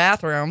online for the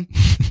bathroom.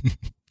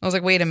 I was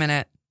like, wait a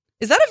minute.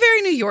 Is that a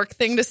very New York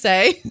thing to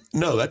say?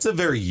 No, that's a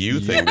very you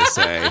thing to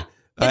say.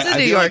 It's a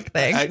New York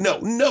thing. No,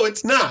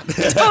 it's not.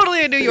 It's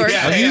totally a New York thing.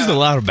 I've used a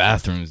lot of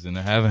bathrooms and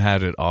I haven't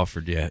had it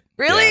offered yet.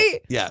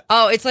 Really? Yeah.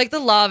 Oh, it's like the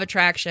law of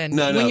attraction.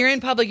 No. When you're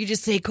in public, you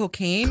just say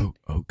cocaine.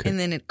 Okay. And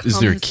then it comes. Is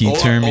there a key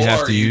term you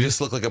have to you use?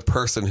 just look like a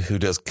person who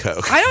does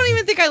coke. I don't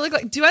even think I look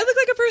like. Do I look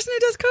like a person who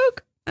does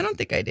coke? I don't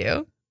think I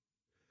do.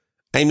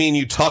 I mean,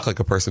 you talk like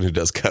a person who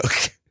does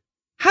coke.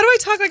 How do I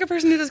talk like a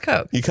person who does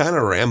coke? You kind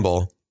of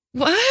ramble.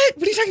 What?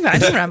 What are you talking about? I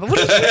don't ramble. What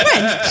are you doing?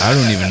 I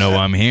don't even know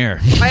why I'm here.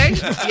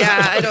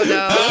 I don't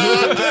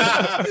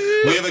know.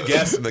 We have a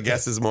guest, and the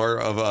guest is more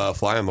of a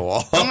fly on the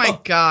wall. Oh my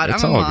God,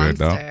 It's I'm a all monster. good,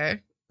 though.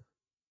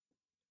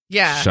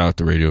 Yeah. Shout out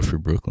to Radio Free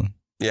Brooklyn.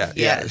 Yeah.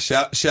 Yes.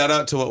 Shout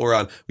out to what we're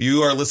on.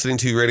 You are listening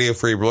to Radio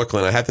Free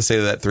Brooklyn. I have to say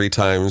that 3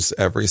 times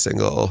every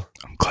single.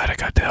 I'm glad I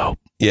got to help.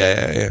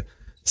 Yeah.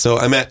 So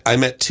I'm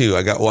at 2.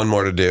 I got one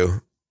more to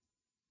do.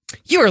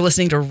 You are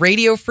listening to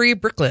Radio Free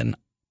Brooklyn,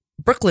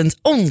 Brooklyn's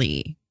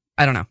only.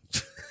 I don't know.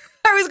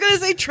 I was going to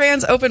say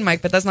trans open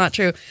mic, but that's not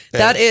true.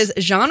 That is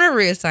Genre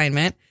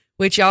Reassignment,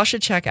 which y'all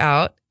should check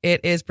out.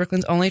 It is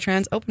Brooklyn's only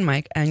trans open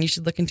mic, and you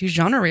should look into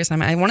Genre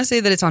Reassignment. I want to say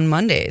that it's on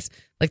Mondays,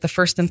 like the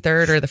first and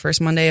third or the first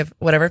Monday of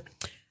whatever,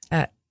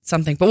 at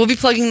something. But we'll be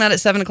plugging that at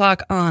 7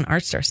 o'clock on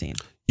Art Star Scene.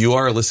 You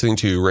are listening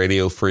to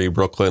Radio Free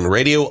Brooklyn,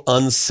 radio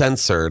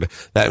uncensored.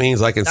 That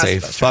means I can say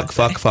fuck.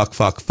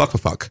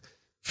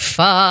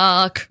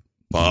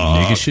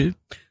 Nigga shit.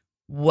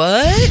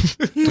 What?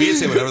 We can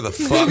say whatever the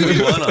fuck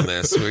we want on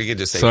this. We could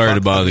just say Sorry fuck,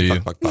 to bother you.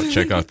 fuck.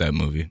 Check out that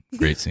movie.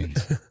 Great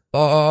scenes.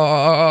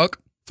 Fuck.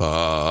 Fuck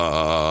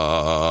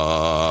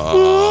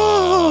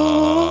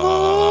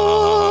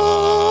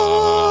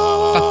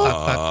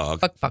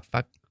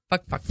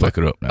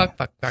it up now.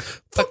 Fuck it up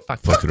now.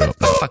 Fuck it up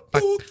now.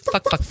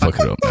 Fuck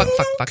it up now.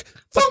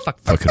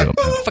 Fuck it up now.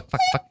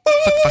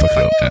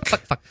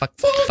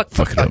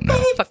 Fuck it up now.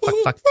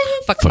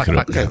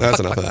 Okay, that's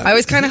enough of that. I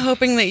was kind of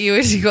hoping that you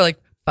would go like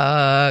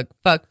fuck.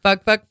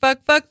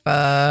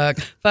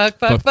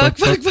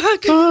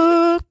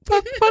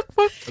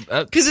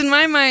 Because in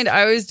my mind,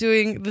 I was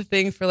doing the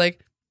thing for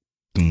like.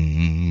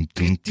 The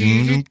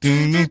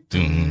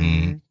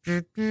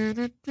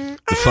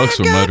fucks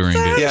were muttering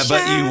it. Yeah,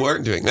 but you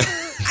weren't doing that.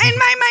 In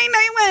my mind,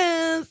 I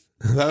was.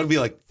 That would be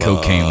like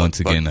cocaine once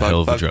again, a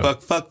hell of a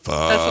drug. Fuck. That's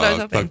what I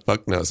was hoping.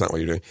 Fuck. No, it's not what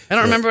you're doing. I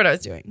don't remember what I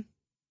was doing.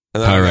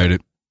 And then I write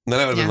it. Then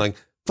I would have been like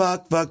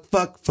fuck.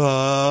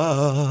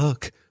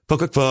 You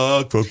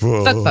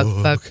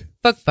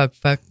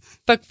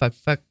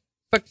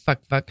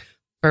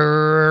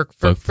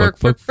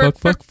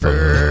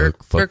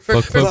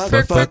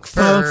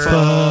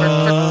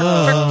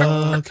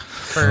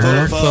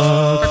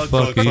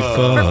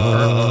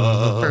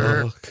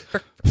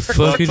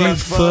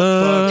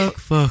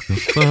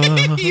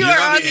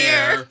are on the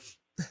air.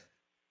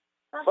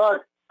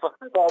 Fuck.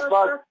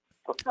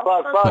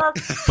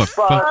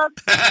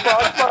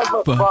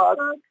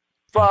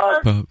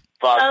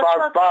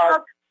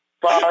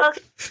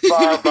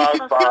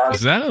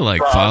 Is that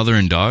like father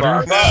and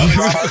daughter?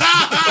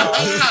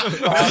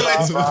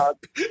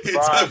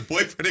 It's a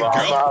boyfriend and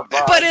girl.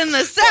 But in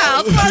the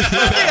South, what's the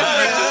difference?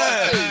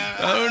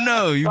 I don't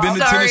know. You've been to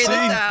Sorry,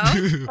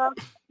 Tennessee?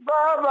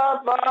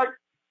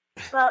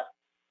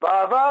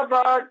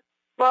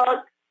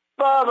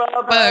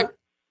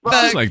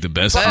 This is like the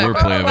best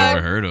foreplay I've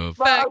ever heard of.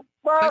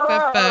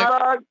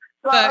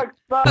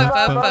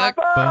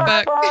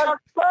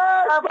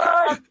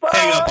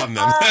 Hang up on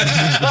them.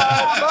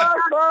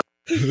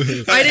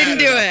 I didn't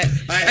do it.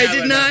 I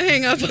did not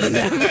hang up on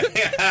them.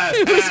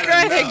 It was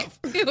Greg.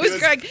 It was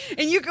Greg.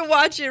 And you can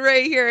watch it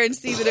right here and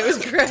see that it was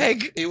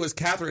Greg. It was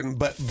Catherine,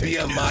 but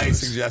via my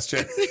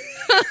suggestion.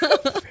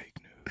 Fake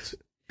news.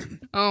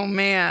 Oh,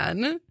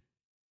 man.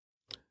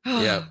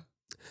 Yeah.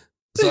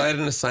 So I had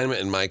an assignment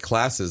in my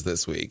classes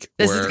this week.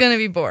 This is going to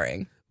be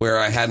boring. Where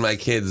I had my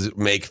kids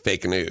make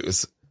fake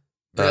news.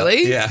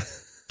 Really? Yeah.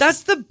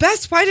 That's the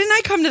best. Why didn't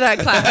I come to that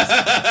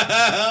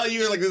class?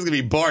 You were like, this is going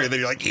to be boring. And then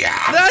you're like,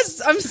 yeah.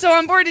 I'm so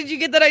on board. Did you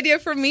get that idea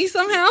from me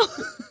somehow?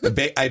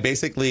 I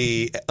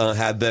basically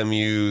had them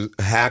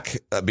hack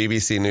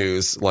BBC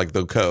News, like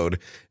the code.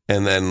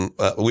 And then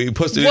we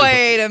posted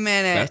Wait a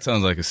minute. That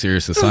sounds like a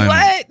serious assignment.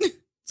 What? Is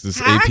this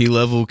Hack? AP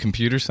level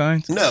computer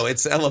science? No,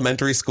 it's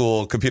elementary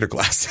school computer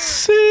class.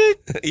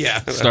 Sick. Yeah.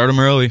 Start them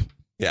early.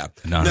 Yeah.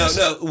 Anonymous.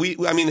 No.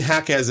 I mean,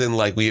 hack as in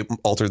like we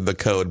altered the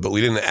code, but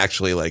we didn't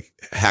actually like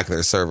hack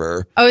their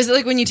server. Oh, is it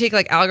like when you take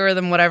like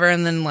algorithm, whatever,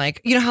 and then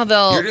like, you know how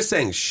they'll You're just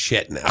saying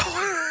shit now.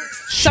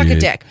 suck a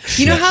dick.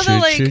 You know how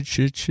they'll like.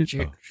 Shit.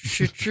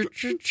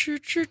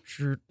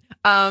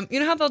 You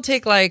know how they'll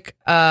take like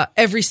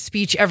every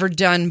speech ever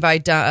done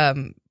by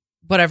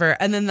whatever,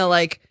 and then they'll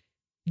like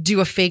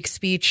do a fake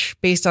speech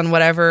based on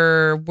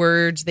whatever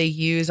words they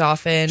use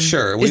often.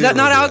 Sure. Is that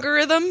not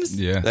algorithms?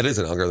 Yeah. That is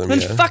an algorithm.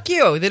 Then yeah. fuck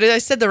you. I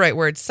said the right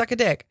word. Suck a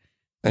dick.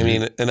 I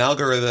mean, an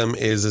algorithm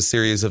is a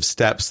series of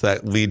steps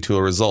that lead to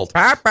a result.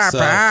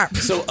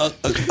 So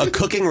a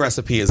cooking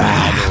recipe is an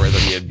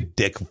algorithm, you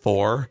dick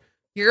for.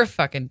 You're a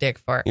fucking dick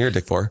for. You're a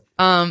dick for.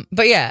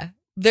 But yeah,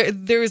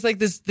 there was like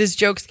this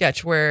joke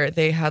sketch where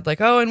they had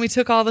like, oh, and we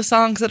took all the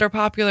songs that are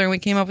popular and we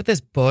came up with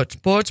this butts,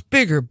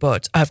 bigger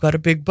butts. I've got a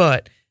big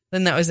butt.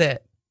 Then that was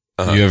it.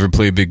 You ever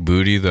play Big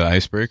Booty, the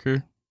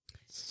icebreaker?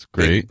 It's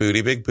great.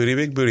 Big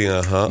booty.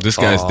 This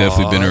guy's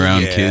definitely been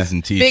around kids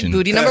and teaching. Big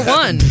Booty number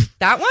 1.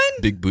 That one?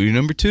 Big Booty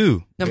number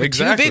 2. Number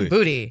 2, Big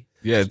Booty.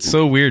 Yeah, it's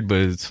so weird, but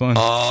it's fun.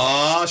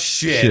 Oh,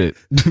 shit.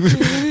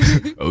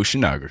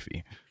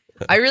 Oceanography.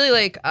 I really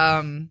like,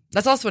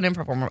 that's also an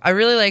improv form. I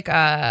really like,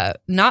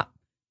 not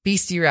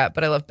beastie rap,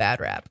 but I love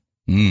bad rap.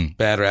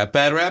 Bad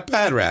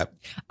rap.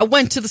 I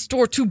went to the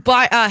store to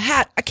buy a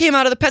hat. I came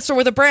out of the pet store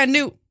with a brand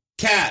new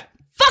cat.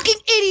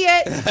 Fucking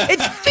idiot!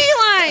 It's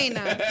feline.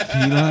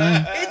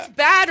 It's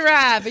bad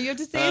rap. You have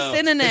to say a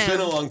synonym. It's been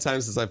a long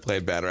time since I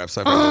played bad rap,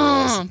 so I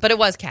forgot but it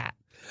was cat.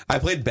 I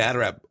played bad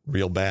rap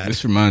real bad.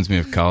 This reminds me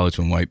of college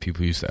when white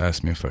people used to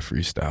ask me if I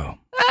freestyle.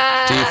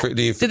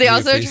 Do you they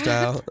also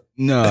freestyle?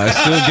 No, I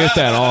still get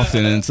that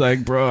often, and it's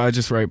like, bro, I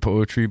just write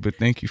poetry, but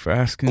thank you for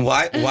asking.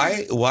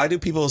 Why do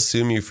people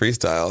assume you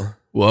freestyle?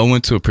 Well, I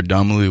went to a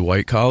predominantly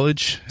white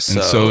college,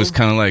 and so it's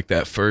kind of like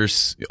that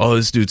first, oh,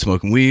 this dude's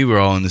smoking weed, we're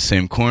all in the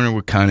same corner,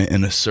 we're kind of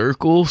in a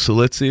circle, so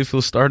let's see if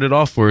he'll start it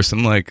off for us.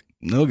 I'm like,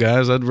 no,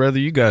 guys, I'd rather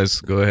you guys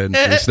go ahead and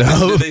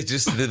freestyle.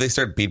 Did they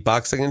start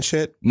beatboxing and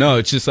shit? No,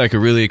 it's just like a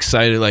really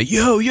excited, like,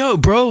 yo,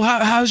 bro,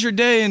 how's your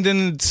day? And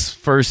then it's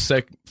first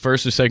or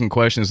second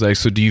question is like,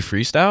 so do you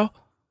freestyle?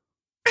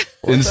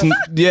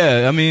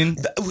 Yeah, I mean,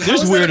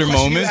 there's weirder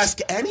moments. You ask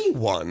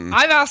anyone.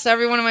 I've asked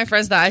every one of my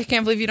friends that. I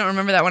can't believe you don't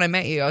remember that when I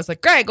met you. I was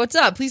like, Greg, what's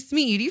up? Pleased to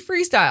meet you. Do you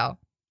freestyle?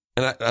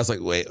 And I was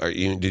like, wait,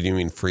 did you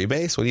mean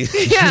freebase? What do you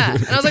Yeah.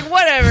 And I was like,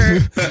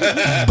 whatever.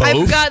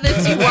 I've got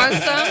this. You want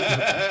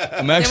some?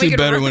 I'm actually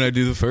better when I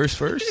do the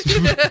first.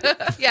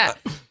 Yeah.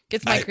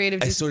 Gets my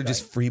creative I juices sort of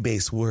just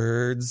freebase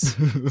words.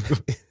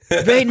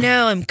 Right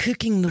now, I'm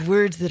cooking the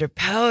words that are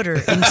powder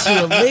into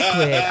a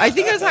liquid. I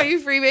think that's how you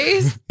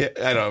freebase. Yeah,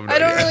 I don't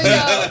really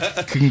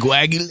know.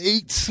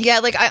 Congratulates. Yeah,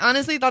 like I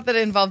honestly thought that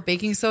it involved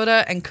baking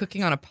soda and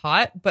cooking on a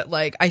pot, but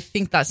like I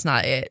think that's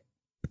not it.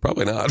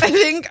 Probably not. I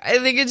think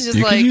it's just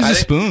You like can use a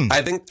spoon.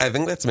 I think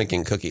that's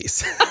making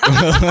cookies.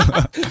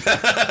 A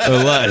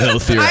lot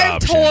healthier I'm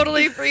option.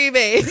 totally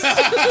freebase.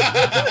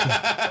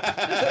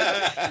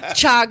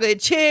 Chocolate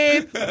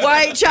chip,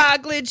 white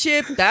chocolate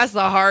chip. That's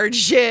the hard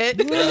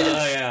shit.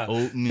 Yeah.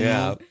 Oatmeal.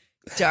 Yeah.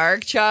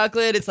 Dark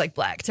chocolate. It's like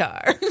black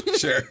tar.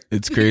 Sure.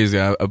 It's crazy.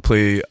 I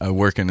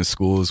work in a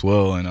school as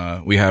well,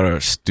 and we had our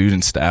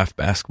student staff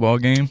basketball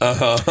game.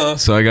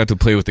 So I got to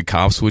play with the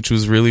cops, which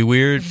was really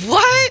weird.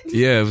 What?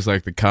 Yeah, it was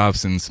like the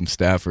cops and some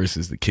staff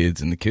versus the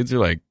kids, and the kids are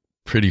like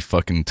pretty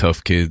fucking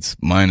tough kids,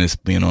 minus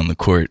being on the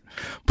court.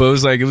 But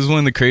it was one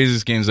of the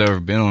craziest games I've ever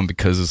been on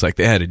because it's like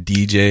they had a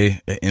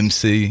DJ, an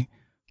MC,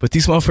 but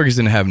these motherfuckers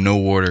didn't have no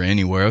water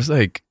anywhere. I was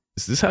like,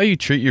 is this how you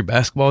treat your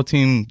basketball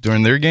team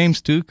during their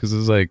games too? Because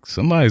it's like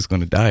somebody's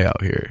going to die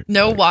out here.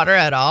 No water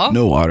at all?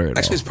 No water at all.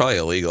 Actually, it's probably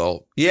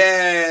illegal.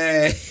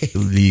 Yay!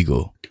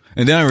 Illegal.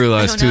 And then I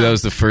realized too, that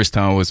was the first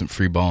time I wasn't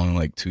free balling in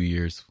like 2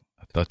 years.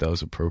 I thought that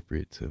was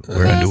appropriate to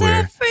wear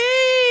underwear.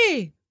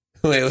 Free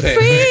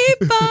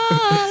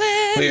balling.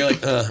 Well, you're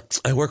like,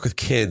 I work with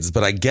kids,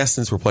 but I guess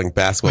since we're playing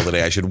basketball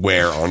today, I should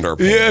wear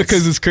underpants. Yeah,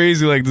 because it's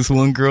crazy. Like this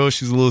one girl,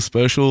 she's a little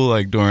special.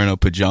 Like during a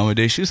pajama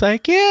day, she was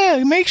like,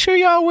 yeah, make sure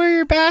y'all wear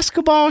your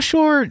basketball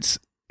shorts.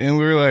 And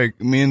we were like,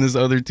 me and this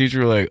other teacher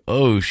were like,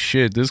 oh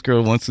shit, this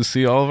girl wants to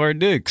see all of our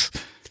dicks.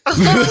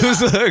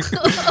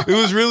 It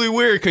was really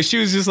weird because she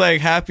was just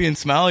like happy and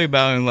smiley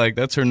about it. And like,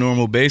 that's her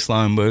normal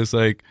baseline. But it's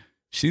like,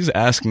 she's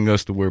asking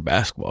us to wear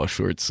basketball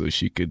shorts so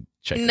she could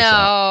check us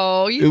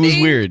out. No, was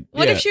weird.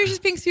 What Yeah. if she was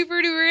just being super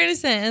duper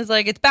innocent? It's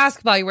like, it's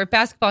basketball. You wear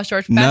basketball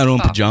shorts for Not basketball. on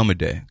pajama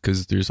day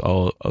because there's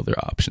all other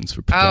options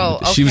for pajama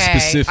day. She was okay.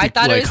 specific, I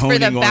thought like it was for honing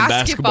the on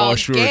basketball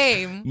shorts.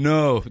 game.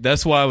 No,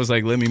 that's why I was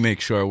like, let me make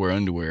sure I wear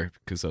underwear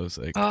because I was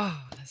like, Oh,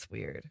 that's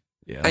weird.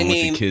 yeah, I don't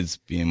want the kids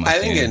being my I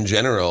think in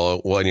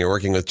general, when you're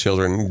working with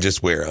children,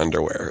 just wear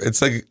underwear.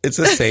 It's like it's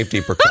a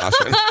safety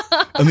precaution.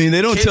 I mean,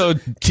 they don't Kids- tell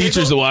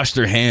teachers to wash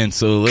their hands,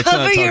 so let's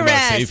Cover not talk your about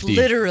ass, safety.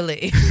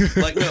 literally.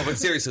 Like no, but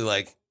seriously,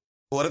 like,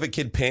 what if a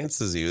kid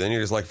pantsses you? Then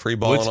you're just like free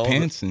balling What's all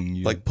pantsing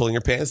you? like pulling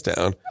your pants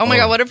down. Oh my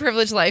God, what a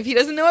privileged life. He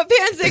doesn't know what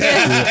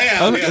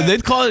pantsing is.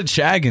 They'd call it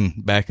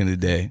shagging back in the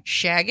day.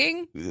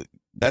 Shagging?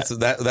 That's what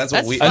That's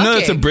we. I know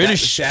it's a Fucking.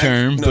 British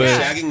term, No,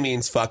 but shagging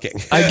means fucking.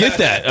 I get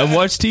that. I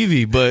watch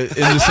TV, but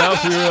in the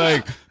South, we were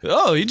like,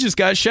 Oh, he just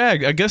got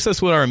shagged. I guess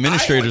that's what our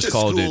administrators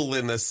called it. I went to school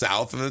in the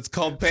South, and it's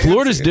called pantsing.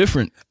 Florida's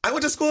different. I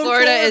went to school in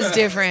Florida. Florida. Is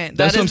different.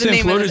 That's what I'm the saying.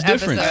 name Florida's of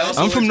this different.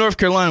 episode. I'm from North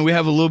Carolina. We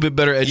have a little bit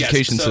better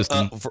education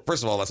system.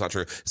 First of all, that's not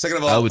true. Second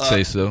of all, I would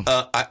say so.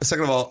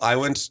 Second of all, I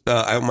went.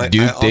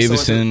 Duke,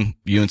 Davidson,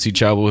 UNC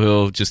Chapel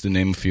Hill, just to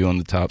name a few on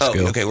the top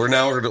scale. Okay,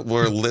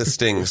 we're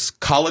listing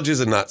colleges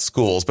and not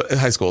schools, but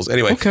high schools.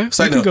 Anyway, okay,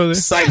 side note. Go there.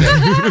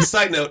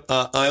 Side note.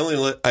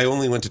 I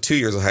only went to 2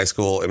 years of high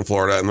school in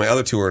Florida, and my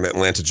other 2 were in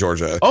Atlanta,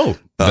 Georgia. Oh,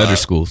 better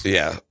schools.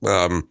 Yeah.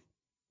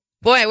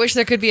 Boy, I wish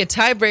there could be a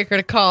tiebreaker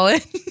to call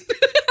in.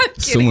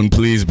 Someone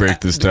please break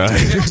this tie.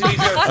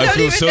 I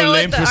feel so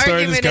lame for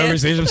starting this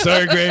conversation. I'm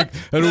sorry, Greg.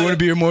 I don't want to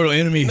be your mortal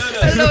enemy.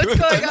 I don't know what's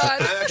going on.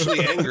 I'm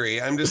actually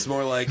angry. I'm just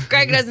more like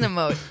Greg doesn't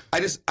emote.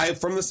 I'm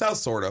from the South,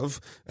 sort of.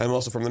 I'm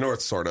also from the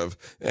North, sort of.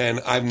 And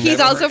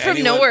He's also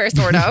from nowhere,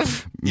 sort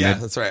of. Yeah,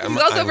 that's right. He's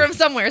also from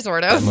somewhere,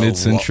 sort of.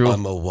 Mid-Central.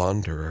 I'm a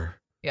wanderer.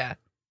 Yeah.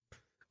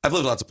 I've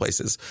lived lots of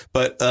places,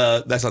 but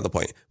that's not the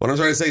point. What I'm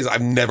trying to say is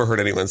I've never heard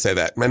anyone say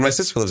that. Man, my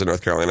sister lives in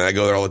North Carolina, and I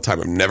go there all the time.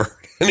 I've never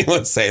heard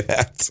anyone say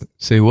that.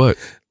 Say what?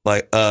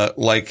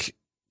 Like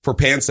for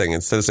pantsing,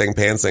 instead of saying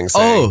pantsing.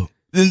 Oh,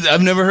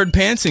 I've never heard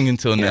pantsing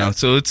until now,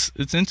 so it's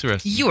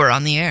interesting. You are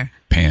on the air.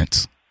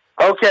 Pants.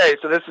 Okay,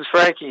 so this is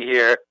Frankie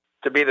here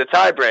to be the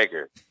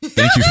tiebreaker.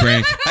 Thank you,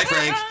 Frank. Hi,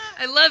 Frank.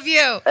 I love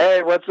you.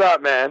 Hey, what's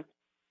up, man?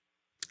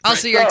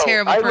 Also, you're a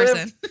terrible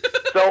person.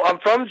 So I'm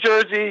from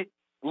Jersey.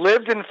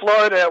 Lived in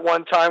Florida at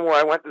one time where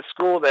I went to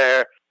school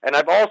there, and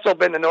I've also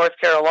been to North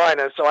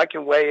Carolina, so I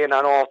can weigh in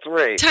on all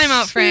 3. Time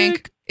out,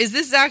 Frank. Is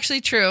this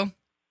actually true?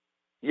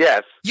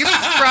 Yes. You're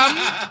from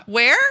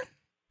where?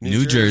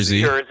 New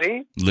Jersey.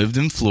 Jersey. Lived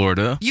in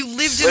Florida. You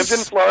lived in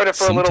Florida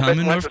for a little bit. in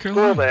Went North to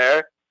Carolina. school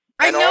there.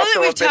 I know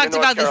that we've talked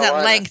about this at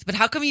Carolina. length, but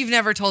how come you've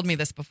never told me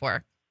this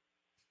before?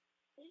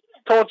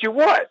 Told you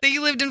what? That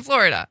you lived in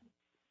Florida.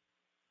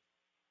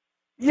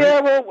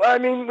 Yeah, well, I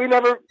mean, I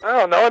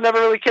don't know, it never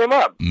really came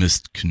up.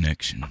 Missed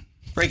connection.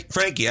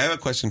 Frankie, I have a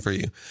question for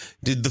you.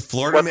 Did the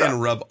Florida man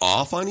rub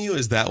off on you?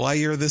 Is that why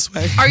you're this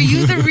way? Are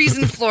you the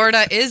reason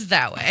Florida is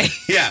that way?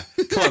 Yeah.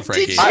 Come on,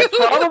 Frankie.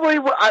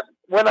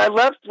 When I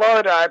left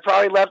Florida, I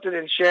probably left it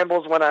in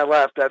shambles when I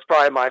left. That's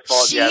probably my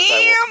fault. Shambles!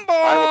 Yes,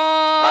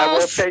 I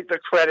will take the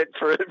credit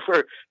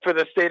for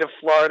the state of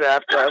Florida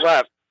after I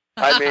left.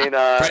 I mean,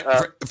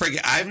 Frankie,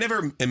 I've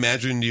never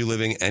imagined you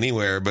living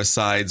anywhere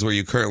besides where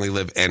you currently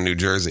live and New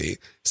Jersey.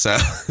 So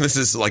this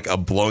is like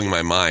blowing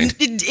my mind.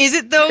 Is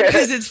it though?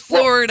 Because it's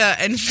Florida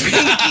and Frankie.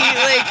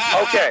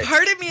 Okay.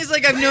 Part of me is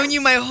like, I've known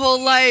you my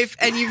whole life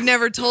and you've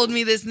never told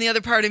me this. And the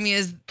other part of me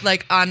is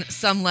like, on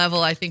some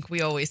level, I think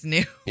we always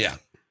knew. Yeah.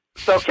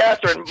 So,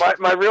 Catherine,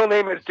 my real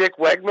name is Dick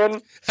Wegman.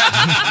 Of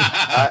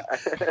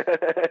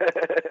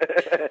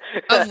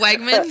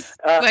Wegmans?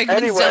 Wegmans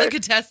anyway.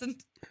 Delicatessen?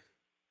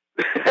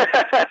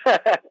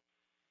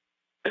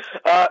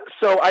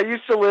 So I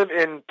used to live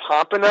in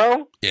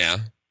Pompano. Yeah.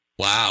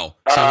 Wow.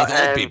 So with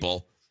old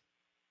people.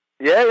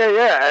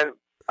 Yeah. And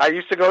I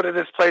used to go to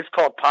this place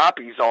called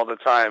Poppy's all the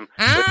time.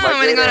 I'm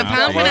going to go to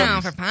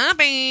Pompano for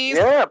Poppy's.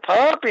 Yeah,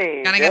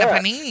 Poppy's. Gotta get a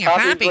panini at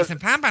Poppy's in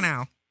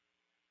Pompano.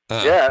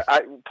 Yeah,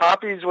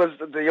 Poppy's was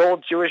the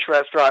old Jewish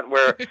restaurant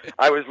where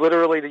I was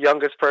literally the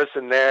youngest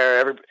person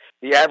there.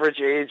 The average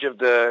age of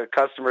the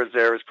customers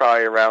there was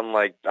probably around,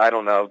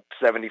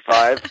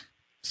 75.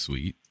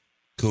 Sweet.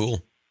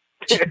 Cool.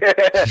 Did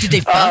they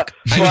fuck?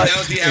 That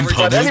was the average.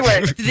 But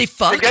anyway, did they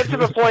fuck? To get to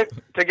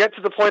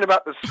the point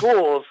about the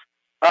schools,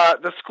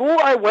 the school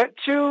I went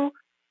to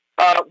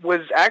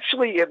was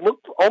actually, it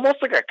looked almost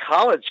like a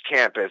college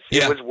campus.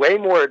 Yeah. It was way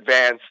more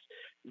advanced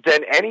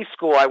than any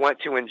school I went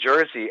to in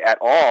Jersey at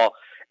all.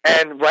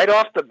 And right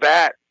off the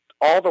bat,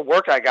 all the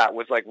work I got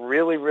was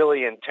really,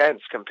 really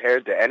intense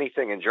compared to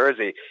anything in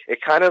Jersey. It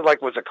kind of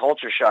was a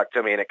culture shock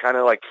to me, and it kind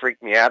of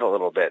freaked me out a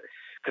little bit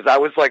because I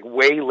was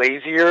way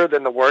lazier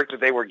than the work that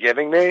they were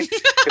giving me.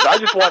 Because I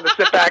just wanted to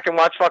sit back and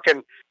watch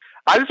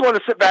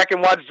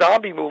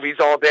zombie movies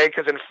all day.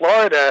 Because in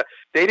Florida,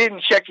 they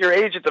didn't check your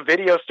age at the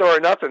video store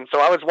or nothing.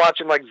 So I was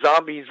watching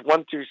Zombies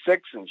 1 through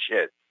 6 and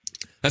shit.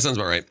 That sounds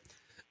about right.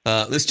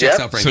 This checks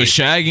out, Frankie.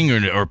 So shagging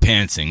or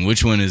pantsing?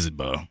 Which one is it,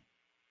 Bo?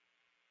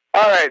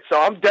 All right, so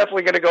I'm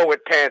definitely going to go with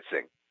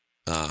pantsing.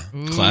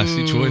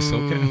 Classy choice.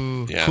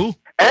 Okay. Yeah. Cool.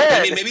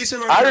 And maybe it's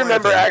I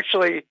remember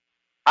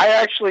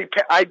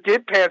I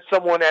did pants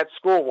someone at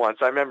school once.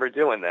 I remember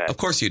doing that. Of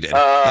course you did.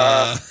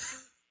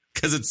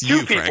 Because it's two you,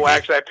 people, Frankie.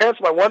 actually. I pants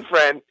my one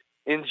friend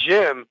in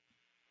gym,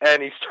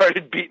 and he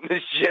started beating the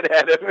shit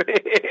out of me,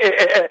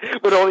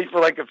 but only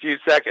for a few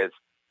seconds.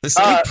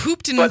 Listen, You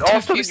pooped in But a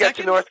also few to get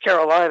seconds? to North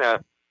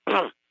Carolina,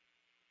 I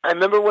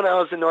remember when I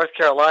was in North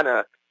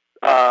Carolina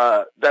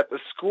that the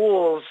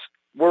schools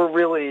were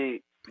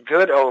really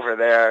good over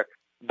there,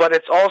 but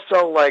it's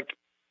also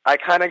I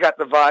kind of got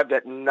the vibe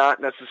that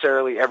not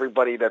necessarily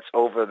everybody that's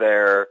over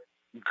there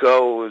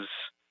goes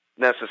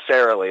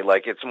necessarily.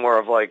 It's more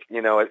of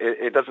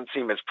it doesn't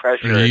seem as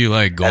pressured. Were you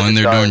going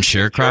there during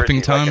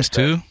sharecropping times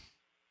too?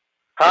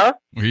 Huh?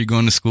 Were you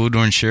going to school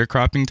during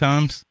sharecropping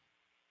times?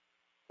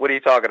 What are you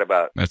talking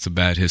about? That's a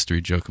bad history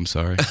joke. I'm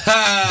sorry.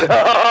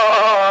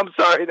 Oh, I'm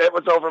sorry. That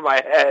was over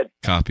my head.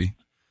 Copy.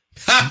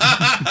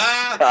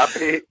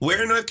 Copy.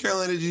 Where in North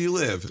Carolina do you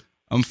live?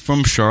 I'm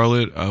from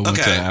Charlotte. I went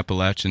to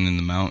Appalachian in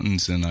the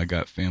mountains, and I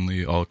got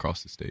family all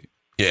across the state.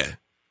 Yeah.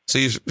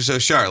 So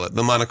Charlotte,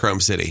 the monochrome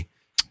city.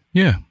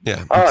 Yeah.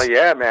 Yeah. Oh,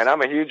 yeah, man.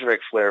 I'm a huge Ric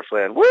Flair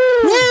fan. Woo!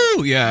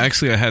 Woo! Yeah,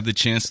 actually, I had the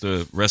chance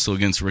to wrestle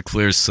against Ric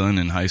Flair's son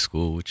in high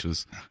school, which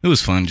was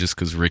fun just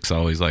because Rick's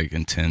always like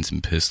intense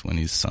and pissed when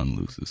his son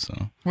loses.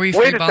 So. Were you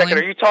Wait free a second.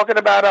 Are you talking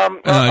about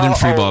I didn't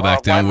free ball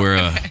back then. We're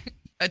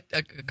a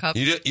cup?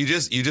 You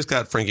just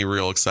got Frankie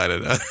real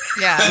excited.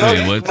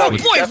 Yeah. Wait, oh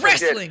boy,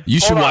 wrestling.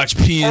 You should watch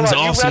PN's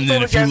Awesome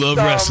then if you love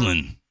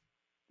wrestling.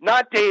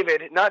 Not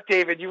David.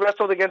 You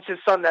wrestled against his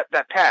son that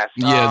passed.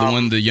 Yeah,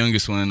 the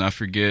youngest one. I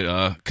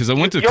forget. Because I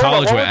went to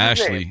college with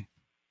Ashley.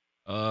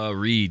 Reed. Yeah.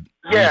 Reed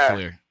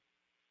Flair.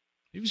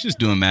 He was just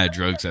doing mad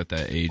drugs at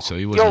that age, so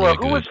he wasn't Yola, really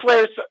good. who was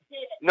Flair's son?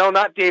 No,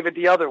 not David.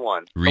 The other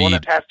one. Reed. The one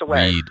that passed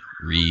away.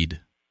 Reed.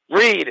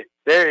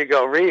 There you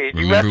go. Reed.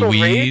 You Remember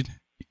wrestled Reed?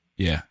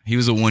 Yeah. He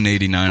was a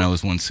 189. I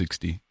was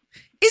 160.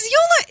 Is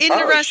Yola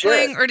into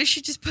wrestling, shit. or does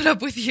she just put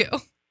up with you?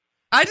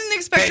 I didn't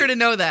expect her to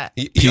know that.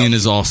 PN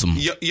is awesome.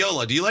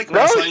 Yola, do you like No,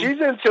 wrestling? she's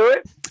into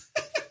it.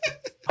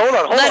 Hold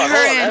on. Let her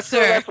That's the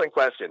answer. wrestling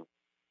question.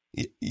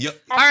 All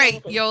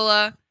right,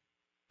 Yola.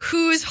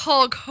 Who's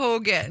Hulk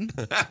Hogan?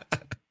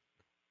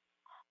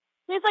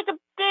 He's like a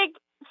big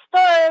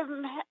star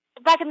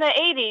back in the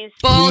 80s.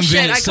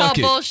 Bullshit. I call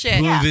bullshit.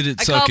 Who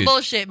invented I suck call it?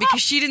 bullshit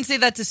because she didn't say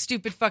that's a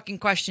stupid fucking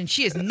question.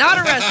 She is not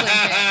a wrestling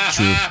fan.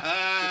 True.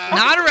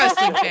 Not a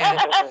wrestling fan.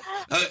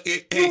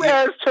 You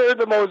asked her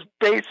the most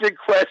basic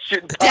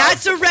question.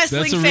 That's a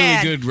wrestling That's a really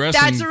fan. good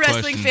wrestling That's a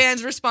wrestling question.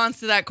 fan's response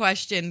to that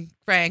question,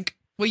 Frank.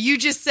 What you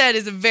just said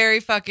is a very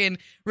fucking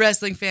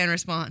wrestling fan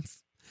response.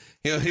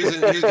 Here's All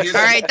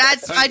right,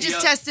 I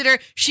just tested her.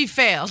 She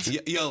failed.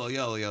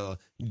 Yola.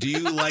 Do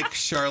you like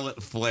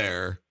Charlotte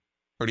Flair,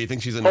 or do you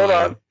think she's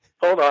annoying?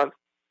 Hold on.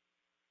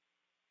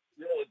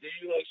 Yola, do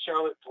you like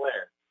Charlotte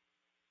Flair?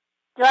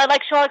 Do I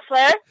like Charlotte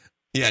Flair?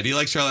 Yeah, do you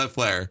like Charlotte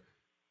Flair?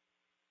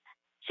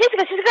 She's a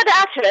good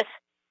actress.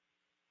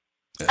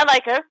 I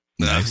like her.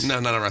 Nice. No,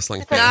 not a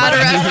wrestling fan. Not a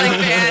wrestling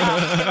fan.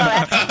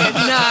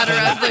 Not a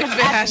wrestling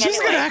fan. She's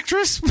a good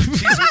actress.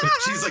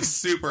 She's like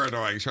super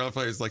annoying. Charlotte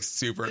Flair is like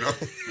super annoying.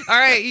 All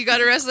right, you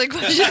got a wrestling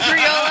question for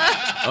Yola?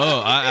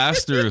 Oh, I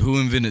asked her who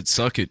invented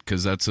Suck It,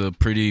 because that's a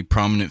pretty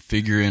prominent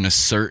figure in a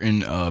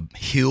certain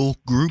heel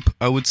group,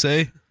 I would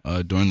say,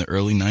 during the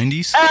early 90s.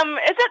 Is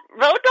it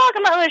Road Dogg?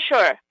 I'm not really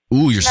sure.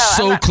 Ooh, you're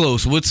so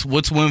close. What's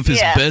one of his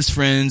Yeah. best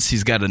friends?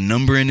 He's got a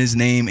number in his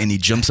name, and he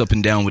jumps up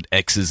and down with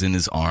X's in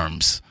his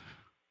arms.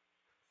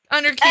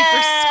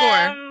 Underkeeper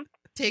score.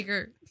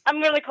 Taker. I'm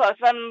really close.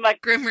 I'm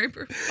like Grim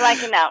Reaper.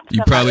 blanking out.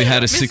 You probably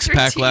had a Mr.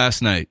 6-pack T.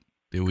 last night.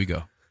 There we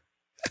go.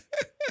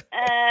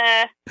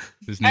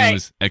 His name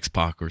is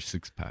X-Pac or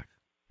 6-pack.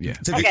 Yeah.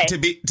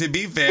 To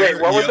be fair,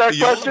 Wait, what was that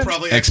Yola question?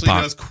 probably X-Pac.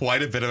 actually knows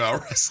quite a bit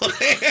about wrestling.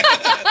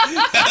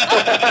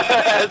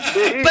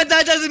 But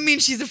that doesn't mean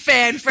she's a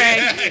fan,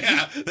 Frank.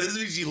 Yeah, that doesn't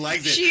mean she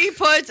likes it. She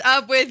puts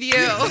up with you.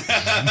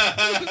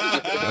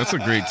 That's a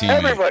great team.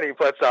 Everybody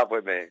puts up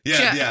with me.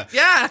 Yeah.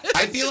 Yeah.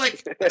 I feel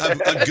like a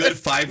good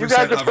 5% You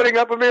guys are of putting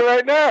up with me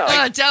right now.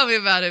 Oh, tell me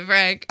about it,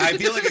 Frank. I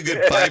feel like a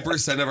good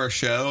 5% of our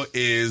show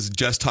is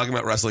just talking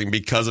about wrestling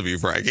because of you,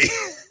 Frankie.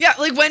 Yeah,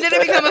 like when did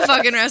it become a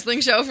fucking wrestling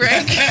show,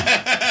 Frank? All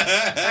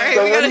right,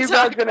 So we when are gotta you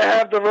talk. guys going to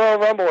have the Royal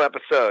Rumble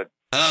episode?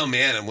 Oh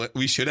man, and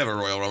we should have a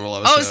Royal Rumble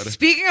Oh, episode.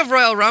 speaking of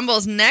Royal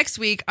Rumbles, next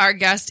week our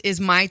guest is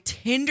my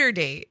Tinder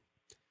date.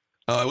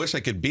 Oh, I wish I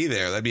could be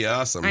there. That'd be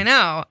awesome. I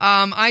know.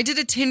 I did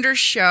a Tinder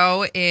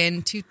show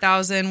in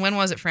 2000. When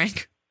was it,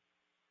 Frank?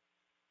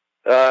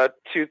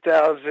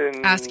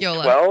 2012? Ask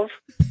Yola.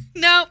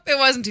 No, it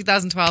wasn't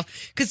 2012.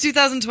 Because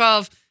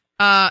 2012,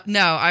 no,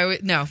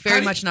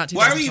 very much not 2012.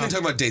 Why are we even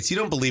talking about dates? You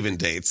don't believe in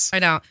dates. I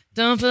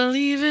don't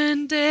believe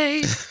in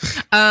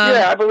dates.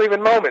 Yeah, I believe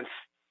in moments.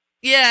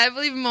 Yeah, I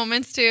believe in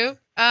moments too.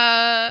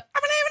 I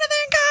believe in a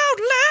thing called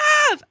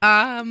love.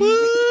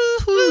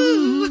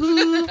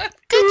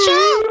 Good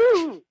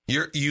show.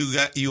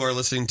 You are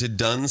listening to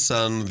Dun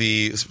Sun,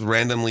 the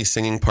randomly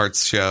singing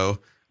parts of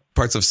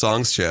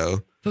songs show.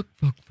 Fuck.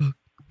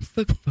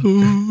 Fuck. Oh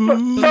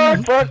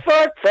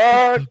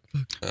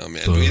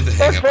man, do we have to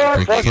hang up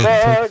on Frankie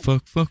again?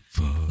 Fuck.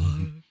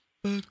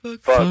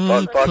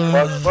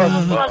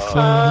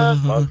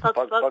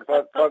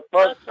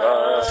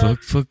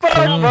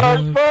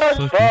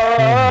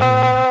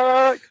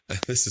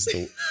 This is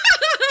the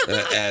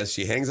as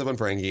she hangs up on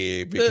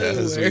Frankie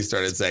because we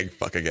started saying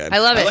fuck again. I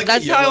love it. like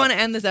That's that how I Yolo- want to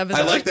end this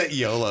episode. I like that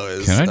YOLO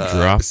is Can I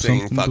drop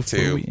singing something fuck before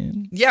too. we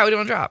end? Yeah, what do you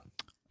want to drop?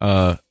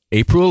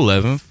 April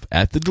 11th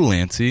at the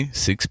Delancey,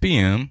 6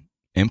 p.m.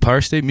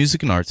 Empire State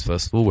Music and Arts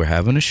Festival. We're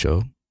having a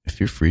show. If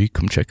you're free,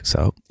 come check us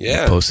out.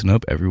 Yeah. We're posting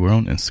up everywhere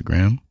on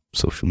Instagram,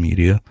 social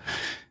media.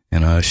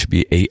 And it should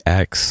be 8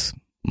 acts,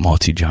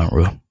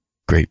 multi-genre.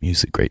 Great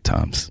music, great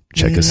times.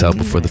 Check us out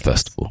before the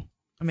festival.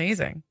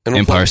 amazing. And we'll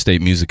Empire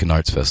State Music and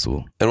Arts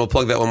Festival. And we'll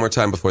plug that one more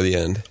time before the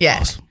end. Yeah.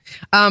 Awesome.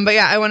 But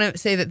yeah, I want to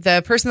say that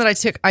the person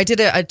that I did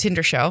a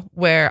Tinder show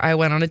where I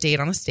went on a date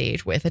on a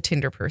stage with a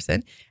Tinder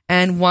person,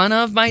 and one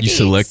of my dates,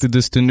 selected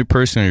this Tinder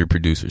person, or your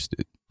producers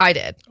did? I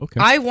did. Okay.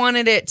 I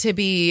wanted it to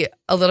be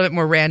a little bit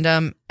more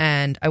random,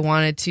 and I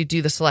wanted to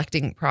do the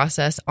selecting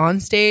process on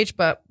stage,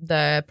 but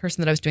the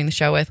person that I was doing the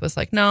show with was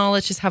like, no,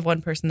 let's just have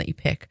one person that you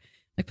pick.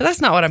 Like, but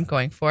that's not what I'm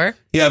going for.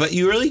 Yeah, but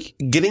you really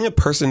getting a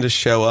person to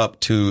show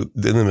up to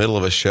in the middle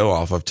of a show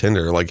off of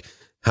Tinder, like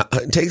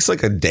it takes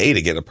like a day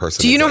to get a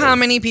person. Do you know to how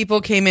many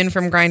people came in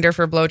from Grindr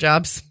for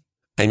blowjobs?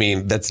 I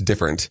mean, that's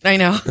different. I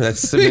know.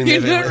 That's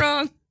You're not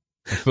wrong.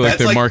 I feel like That's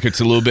their like- market's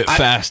a little bit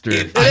faster.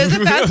 It is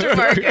a faster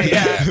market.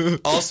 Yeah.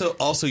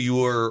 Also, you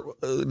were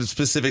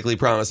specifically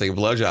promising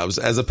blowjobs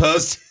as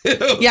opposed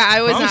to. Yeah,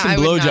 I was not. Promising I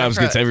was not blowjobs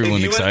gets everyone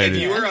If excited.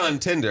 you were on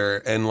Tinder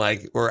and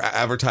like were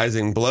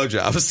advertising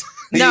blowjobs.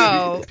 No,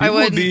 I People will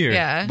wouldn't. be here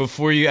Yeah.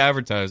 before you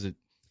advertise it.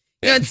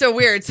 You know, it's so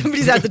weird.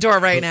 Somebody's at the door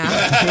right now.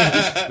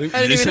 I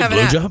didn't even have an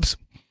app. blowjobs.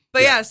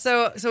 But yeah,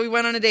 so we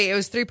went on a date. It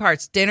was 3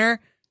 parts: dinner,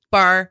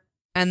 bar,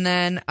 and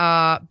then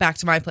back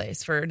to my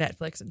place for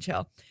Netflix and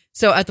chill.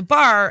 So at the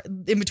bar,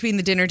 in between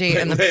the dinner date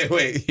and the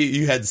Wait.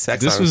 You had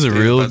sex. This on was a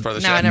stage real- as part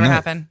of the no, show? it never No.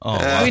 happened.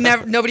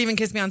 Oh, Nobody even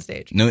kissed me on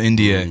stage. no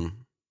NDA. Mm.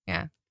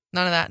 Yeah,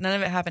 none of that. None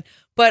of it happened.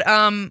 But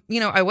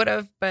I would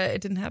have, but it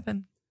didn't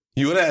happen.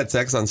 You would have had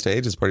sex on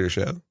stage as part of your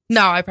show.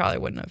 No, I probably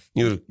wouldn't have.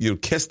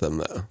 You'd kiss them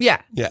though. Yeah,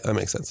 Yeah, that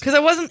makes sense. because I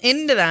wasn't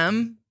into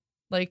them.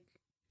 Like,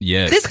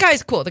 Yeah. this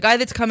guy's cool. The guy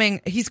that's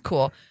coming, he's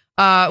cool.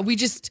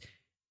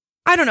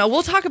 I don't know.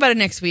 We'll talk about it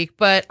next week,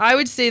 but I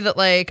would say that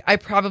like I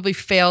probably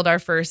failed our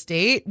first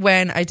date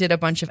when I did a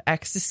bunch of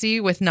ecstasy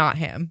with not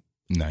him.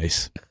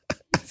 Nice.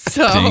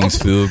 So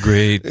Things feel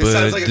great, It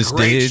sounds but like a this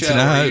great date's show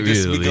not where you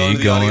just be really to the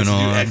audience going and do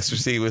on.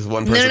 ecstasy with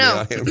one person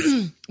no. in the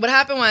audience. What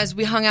happened was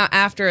we hung out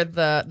after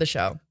the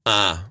show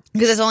Ah,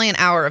 because it's only an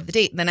hour of the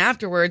date. And then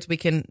afterwards we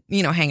can,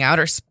 hang out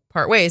or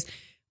part ways.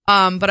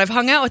 But I've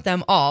hung out with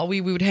them all. We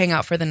would hang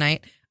out for the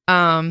night.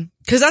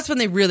 Because that's when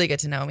they really get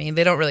to know me.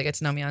 They don't really get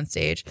to know me on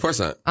stage. of course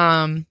not.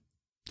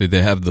 Did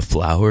they have the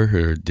flower,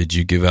 or did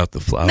you give out the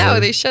flower? No,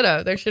 they should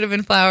have. There should have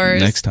been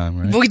flowers. Next time,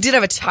 right? But we did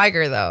have a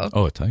tiger though,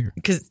 Oh, a tiger.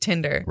 because it's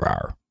Tinder.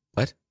 Rawr.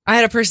 I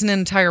had a person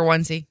in a tiger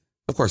onesie.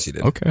 Of course you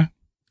did. Okay.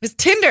 It's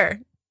Tinder.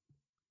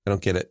 I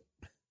don't get it.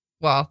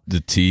 Well, The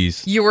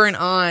tease. you weren't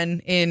on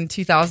in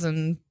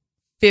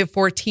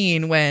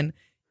 2014 when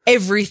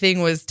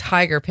everything was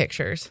tiger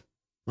pictures.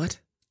 What?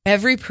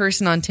 Every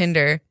person on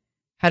Tinder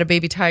had a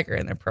baby tiger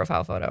in their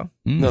profile photo.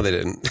 No, they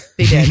didn't.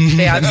 They did.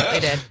 They absolutely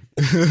did.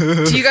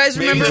 Do you guys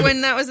remember Maybe.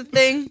 when that was a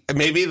thing?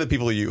 Maybe the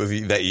people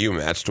that you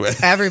matched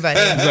with. Everybody.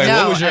 It's like,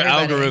 No, what was your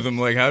everybody. algorithm?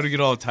 Like, how to get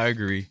all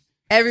tigery?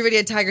 Everybody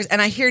had tigers.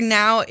 And I hear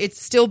now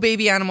it's still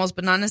baby animals,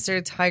 but not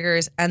necessarily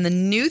tigers. And the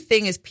new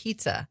thing is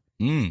pizza.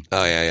 Mm.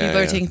 Oh yeah.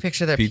 People are taking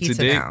pictures of their pizza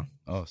date? now.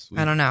 Oh, sweet.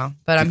 I don't know,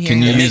 but I'm Can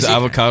hearing you that. use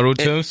avocado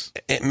toast?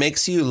 It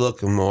makes you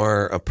look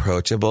more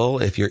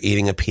approachable if you're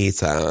eating a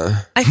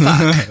pizza. I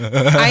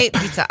fuck. I eat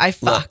pizza. I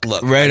fuck.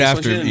 Look. Right I just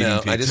after want you to eating know,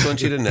 pizza. I just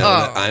want you to know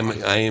Oh. that I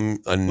am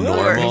a Any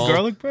normal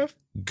garlic breath?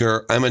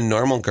 girl. I'm a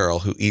normal girl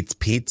who eats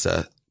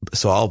pizza.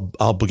 So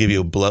I'll give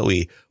you a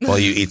blowy while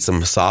you eat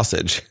some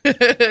sausage.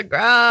 Gross.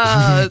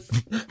 Gross.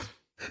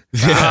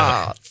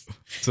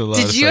 It's a lot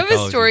Did of you have a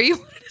psychology. story you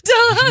wanted to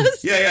tell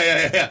us?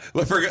 Yeah.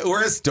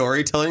 We're a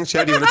storytelling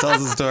show. Do you want to tell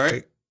us a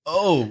story?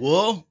 Oh,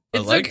 well,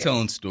 It's I like okay.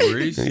 telling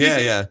stories.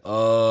 Yeah.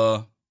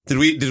 Did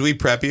we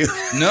prep you?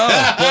 No,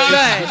 but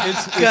Good.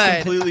 it's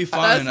Good. completely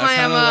fine. That's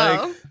my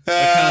MO. I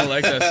kind of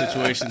like that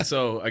situation.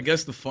 So I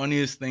guess the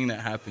funniest thing that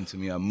happened to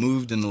me, I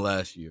moved in the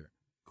last year.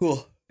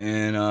 Cool.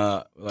 And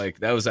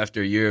that was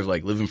after a year of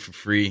like living for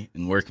free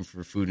and working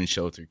for food and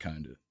shelter,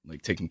 kind of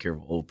like taking care of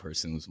an old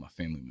person who was my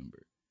family member.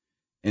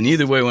 And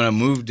either way, when I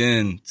moved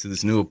in to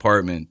this new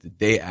apartment, the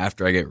day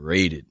after I get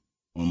raided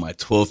on my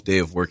 12th day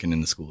of working in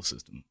the school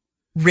system.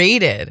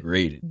 Raided.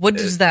 What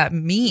does that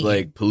mean?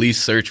 Like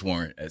police search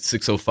warrant at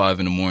 6:05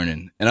 in the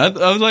morning. And I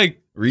was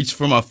like, reached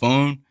for my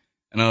phone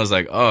and I was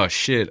like, oh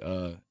shit,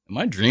 am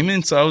I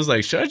dreaming? So I was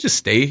like, should I just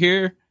stay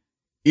here?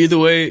 Either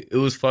way, it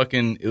was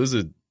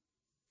a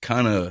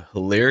kind of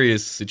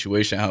hilarious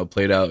situation how it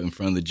played out in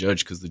front of the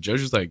judge, because the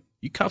judge was like,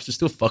 you cops are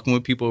still fucking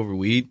with people over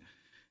weed.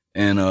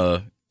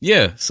 And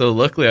yeah, so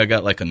luckily I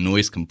got like a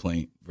noise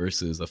complaint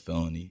versus a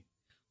felony.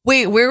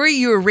 Wait, where were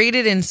you?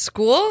 Raided in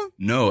school?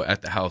 No,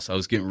 at the house. I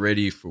was getting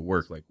ready for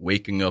work, like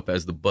waking up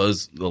as the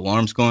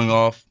alarm's going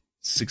off.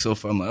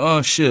 6:05. I'm like,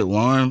 oh shit,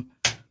 alarm.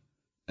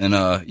 And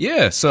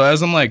yeah, so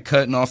as I'm like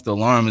cutting off the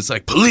alarm, it's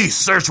like police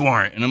search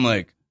warrant. And I'm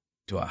like,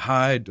 do I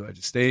hide? Do I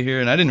just stay here?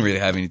 And I didn't really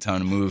have any time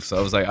to move. So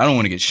I was like, I don't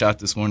want to get shot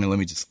this morning. Let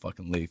me just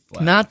fucking lay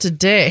flat. Not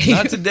today.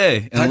 Not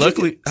today. And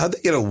luckily, how'd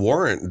they get a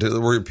warrant?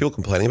 Were people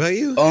complaining about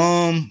you?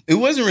 it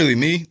wasn't really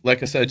me.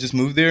 Like I said, I just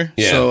moved there.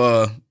 Yeah.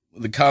 So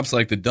the cops,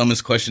 like the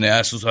dumbest question they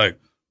asked was like,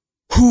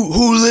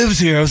 who lives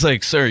here? I was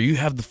like, sir, you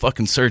have the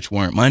fucking search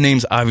warrant. My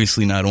name's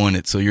obviously not on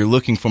it. So you're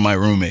looking for my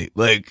roommate.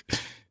 Like,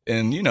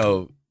 and you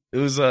know, it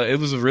was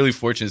a really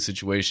fortunate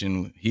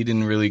situation. He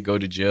didn't really go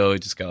to jail. He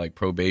just got like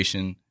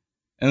probation.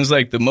 And it was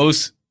like the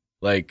most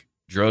like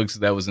drugs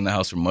that was in the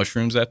house were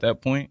mushrooms at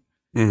that point.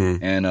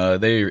 Mm-hmm.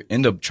 And they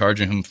end up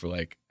charging him for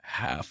like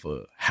half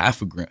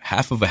of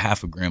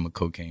a gram of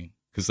cocaine,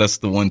 because that's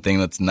the one thing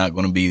that's not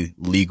going to be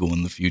legal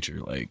in the future.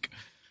 Like,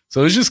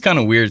 so it's just kind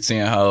of weird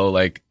seeing how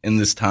like in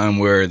this time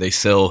where they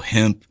sell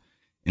hemp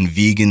and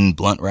vegan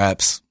blunt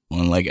wraps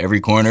on like every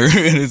corner,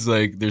 and it's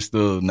like they're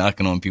still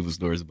knocking on people's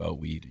doors about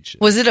weed and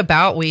shit. Was it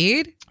about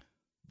weed?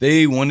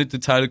 They wanted to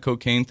tie the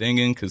cocaine thing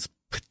in because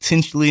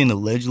potentially and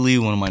allegedly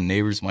one of my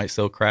neighbors might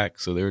sell crack,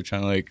 so they were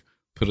trying to like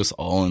put us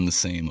all in the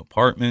same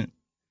apartment.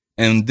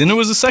 And then there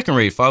was a second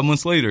raid 5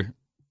 months later.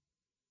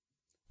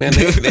 Man,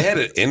 they had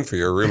it in for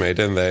your roommate,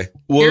 didn't they?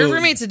 Well, your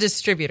roommate's a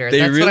distributor.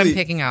 That's what I'm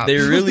picking out. They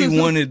really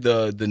wanted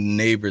the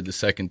neighbor the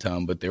second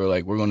time, but they were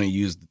like, we're going to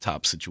use the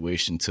top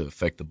situation to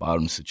affect the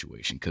bottom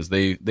situation, because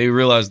they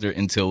realized their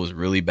intel was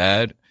really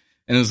bad.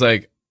 And it was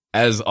like,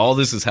 as all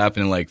this is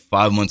happening, like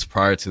 5 months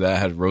prior to that, I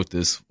had wrote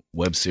this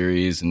web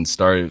series and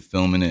started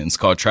filming it. And it's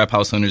called Trap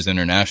House Hunters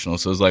International.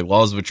 So it's like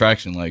laws of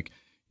attraction. Like,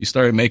 you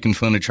started making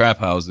fun of trap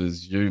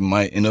houses, you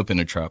might end up in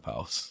a trap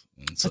house.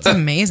 So, that's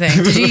amazing.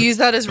 Did you use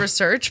that as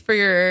research for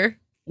your...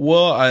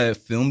 Well, I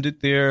filmed it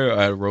there.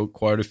 I wrote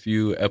quite a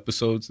few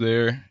episodes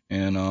there.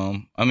 And,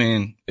 I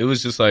mean, it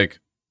was just like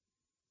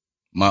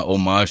my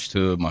homage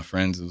to my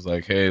friends. It was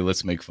like, hey,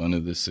 let's make fun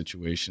of this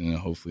situation and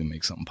hopefully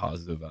make something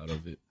positive out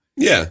of it.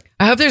 Yeah.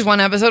 I hope there's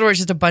one episode where it's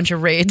just a bunch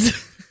of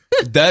raids.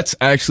 That's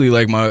actually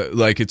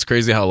like it's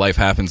crazy how life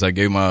happens. I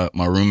gave my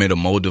roommate a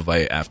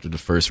Moldavite after the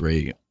first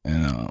raid.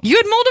 And, you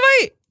had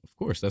Moldavite? Of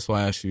course. That's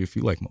why I asked you if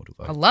you like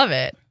Moldavite. I love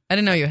it. I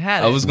didn't know you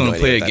had it. I was going to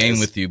play a game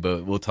with you,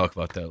 but we'll talk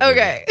about that later.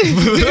 Okay.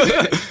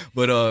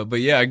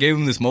 But yeah, I gave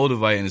him this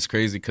Moldavite, and it's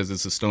crazy because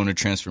it's a stoner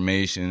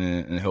transformation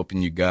and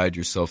helping you guide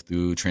yourself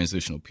through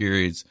transitional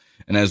periods.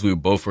 And as we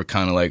both were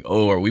kind of like,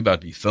 oh, are we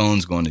about to be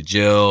felons, going to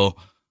jail,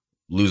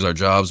 lose our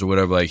jobs or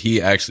whatever? Like,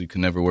 he actually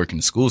could never work in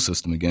the school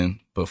system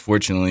again. But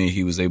fortunately,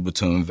 he was able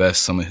to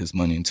invest some of his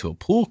money into a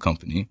pool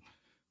company,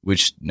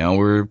 which now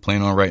we're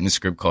planning on writing a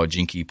script called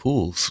Jinky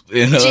Pools.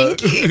 And,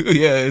 Jinky?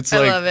 Yeah, it's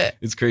I love it.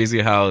 It's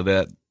crazy how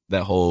that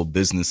whole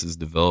business is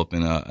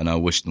developing, and I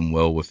wish them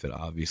well with it,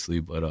 obviously.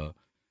 But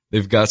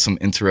they've got some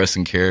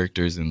interesting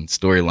characters and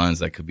storylines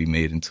that could be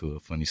made into a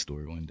funny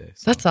story one day.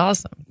 So. That's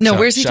awesome. No,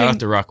 where's he? Shout out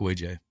to Rockaway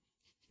J.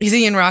 Is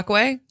he in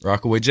Rockaway?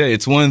 Rockaway J.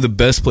 It's one of the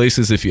best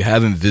places if you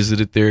haven't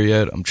visited there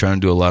yet. I'm trying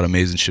to do a lot of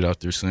amazing shit out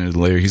there sooner than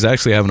later. He's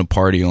actually having a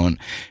party on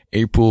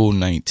April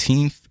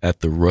 19th at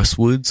the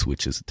Rustwoods,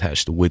 which is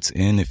attached to Wits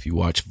Inn. If you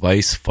watch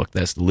Vice, Fuck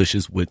That's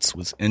Delicious, Wits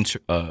was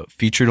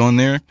featured on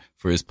there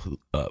for his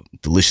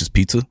delicious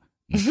pizza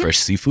and fresh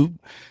seafood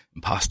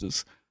and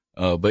pastas.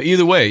 But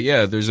either way,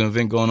 yeah, there's an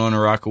event going on in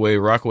Rockaway.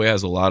 Rockaway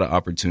has a lot of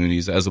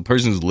opportunities. As a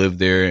person who's lived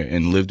there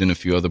and lived in a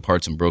few other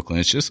parts in Brooklyn,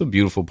 it's just a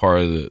beautiful part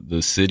of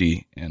the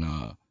city. And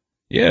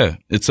yeah,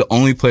 it's the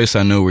only place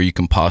I know where you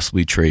can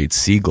possibly trade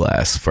sea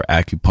glass for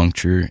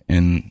acupuncture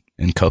and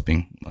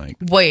cupping. Like,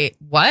 wait,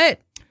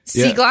 what?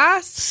 Sea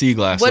glass? Sea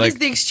glass. What is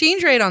the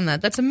exchange rate on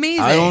that? That's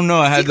amazing. I don't know.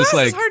 I had sea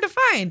glass is hard to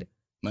find.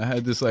 I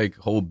had this like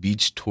whole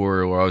beach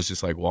tour where I was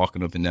just like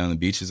walking up and down the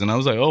beaches, and I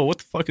was like, oh, what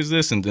the fuck is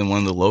this? And then one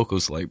of the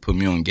locals like put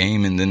me on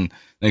game, and then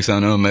next thing I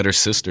know, I met her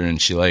sister,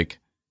 and she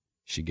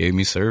gave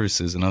me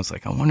services, and I was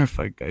like, I wonder if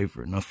I gave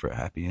her enough for a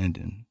happy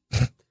ending.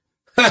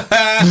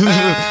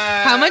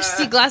 How much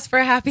sea glass for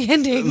a happy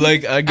ending?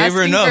 Like, I gave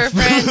her enough.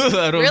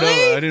 I don't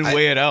know. I didn't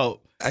weigh it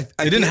out. It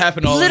didn't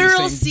happen all literal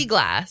in the same... sea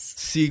glass.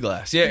 Sea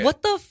glass, yeah.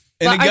 What the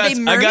fuck? Are they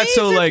mermaids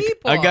or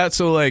people? I got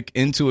so like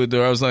into it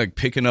that I was like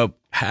picking up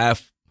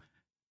half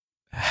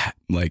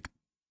like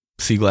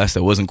sea glass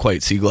that wasn't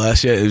quite sea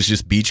glass yet. It was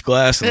just beach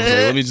glass. And I was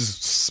like, let me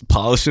just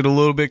polish it a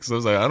little bit, because I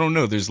was like, I don't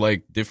know. There's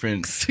like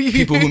different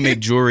people who make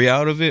jewelry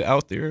out of it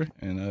out there,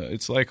 and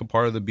it's like a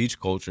part of the beach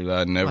culture that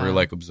I never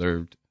like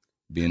observed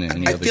being in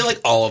any other. I feel like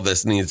all of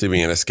this needs to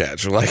be in a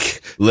sketch.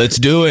 Like, let's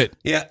do it.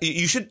 Yeah,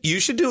 you should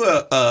do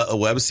a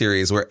web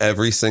series where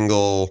every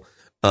single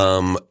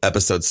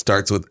episode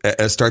starts with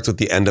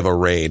the end of a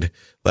raid.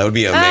 That would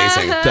be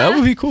amazing. That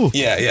would be cool.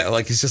 Yeah.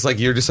 Like, it's just like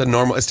you're just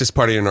it's just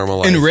part of your normal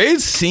life. And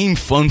raids seem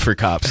fun for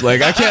cops.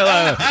 Like, I can't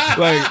lie.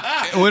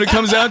 Like, when it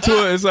comes down to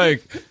it, it's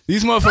like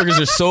these motherfuckers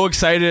are so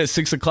excited at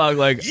 6 o'clock.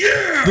 Like,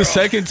 the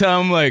second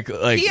time, like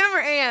PM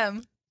or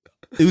AM?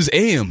 It was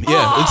AM.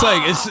 Yeah,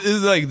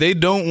 it's like they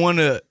don't want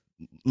to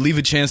leave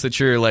a chance that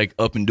you're like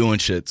up and doing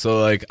shit. So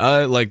like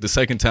the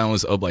second time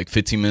was up like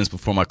 15 minutes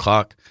before my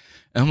clock.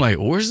 And I'm like,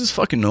 where's this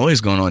fucking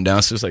noise going on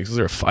downstairs? Like, is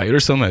there a fight or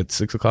something at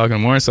 6 o'clock in the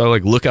morning? So I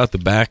like look out the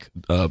back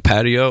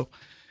patio,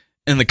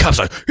 and the cop's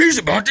like, he's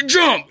about to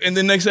jump. And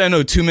then next thing I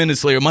know, 2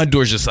 minutes later, my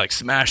door's just like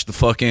smashed the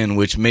fuck in,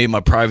 which made my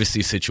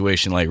privacy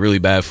situation like really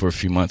bad for a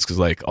few months, because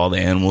like all the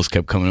animals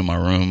kept coming in my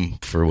room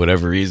for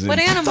whatever reason. What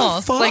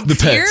animals? Like the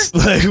deer? Pets.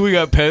 Like, we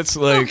got pets.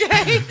 Like,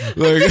 okay.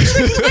 like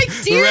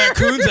like deer? the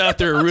raccoons out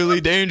there are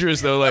really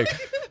dangerous though. Like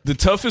The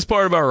toughest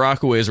part about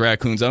Rockaway is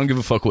raccoons. I don't give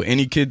a fuck what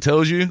any kid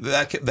tells you.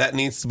 That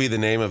needs to be the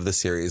name of the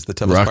series. The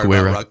toughest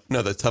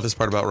the toughest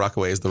part about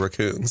Rockaway is the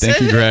raccoons.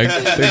 Thank you, Greg.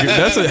 Thank you.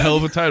 That's a hell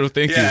of a title.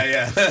 Thank you.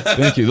 Yeah.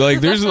 Thank you.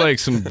 Like, there's like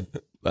some,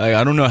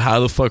 I don't know how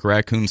the fuck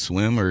raccoons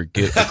swim or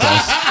get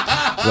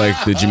across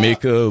like the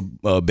Jamaica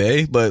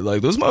Bay, but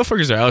like those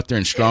motherfuckers are out there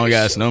in strong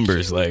ass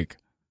numbers. Like,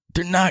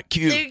 they're not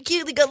cute. They're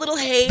cute. They got little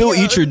hair. They'll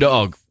eat your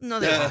dog. No,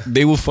 they won't.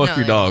 They will fuck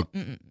your dog.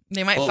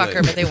 They might fuck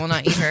her, but they will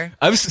not eat her.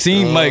 I've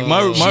seen like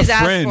my She's friend.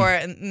 asked for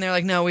it, and they're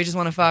like, "No, we just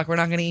want to fuck. We're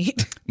not going to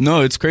eat."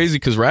 No, it's crazy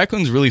because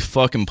raccoons really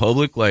fuck in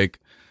public. Like,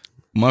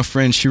 my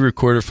friend, she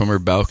recorded from her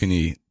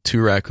balcony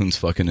 2 raccoons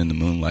fucking in the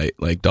moonlight,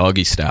 like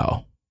doggy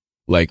style,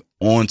 like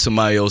on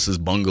somebody else's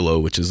bungalow,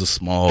 which is a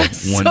small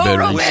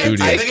 1-bedroom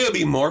studio. I think it would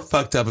be more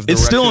fucked up if the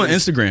it's still on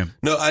raccoons- Instagram.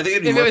 No, I think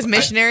it'd be If more, it was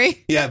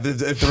missionary. if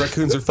the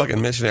raccoons are fucking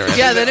missionary.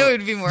 Yeah, then it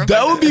would be more.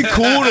 That would be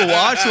cool to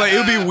watch. Like, it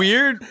would be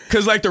weird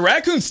because like the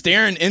raccoon's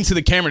staring into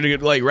the camera.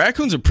 Like,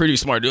 raccoons are pretty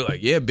smart. They're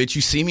like, yeah, bitch,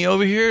 you see me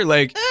over here?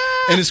 Like,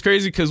 and it's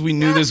crazy because we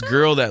knew this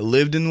girl that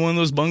lived in one of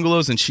those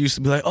bungalows, and she used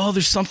to be like, oh,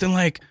 there's something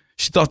like,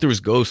 she thought there was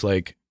ghosts.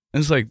 Like, and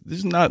it's like,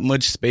 there's not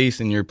much space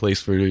in your place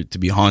for it to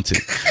be haunted.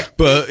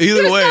 But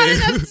either There's way,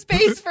 not enough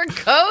space for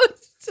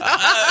ghosts.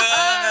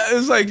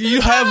 it's like you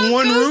have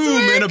one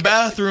room and a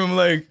bathroom.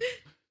 Like,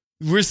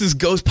 where's this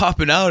ghost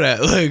popping out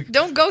at? Like,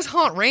 Don't ghosts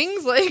haunt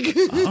rings? Like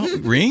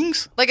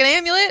rings? like an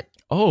amulet?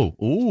 Oh,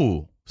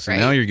 ooh. So Right?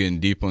 now you're getting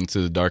deep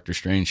into the Doctor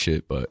Strange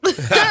shit, but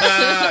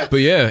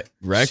yeah,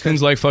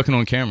 raccoons like fucking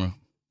on camera.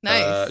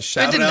 Nice.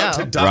 Shout Good to out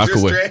know. to Dr.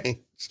 Rockaway. Strange.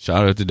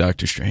 Shout out to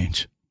Doctor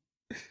Strange.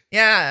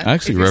 Yeah. I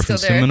actually if you're still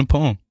referenced him in a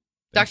poem.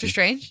 Doctor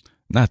Strange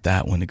Not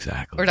that one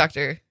exactly. or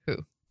Doctor Who?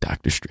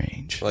 Doctor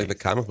Strange. Like the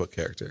comic book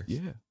character.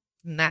 Yeah.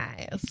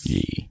 Nice.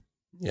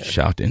 Yeah.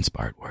 Shout the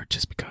inspired word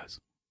just because.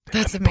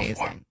 That's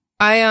amazing.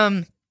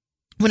 I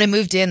when I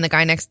moved in, the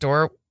guy next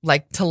door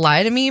liked to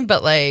lie to me,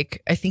 but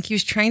like I think he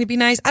was trying to be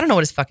nice. I don't know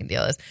what his fucking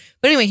deal is.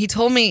 But anyway, he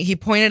told me, he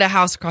pointed a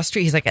house across the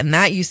street. He's like, and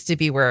that used to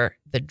be where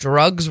the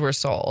drugs were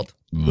sold.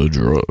 The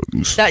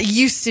drugs. That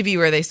used to be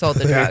where they sold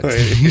the drugs.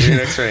 Wait, your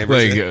next door neighbor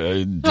Like,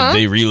 said- did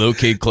they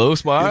relocate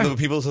close by? the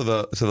people to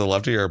the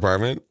left of your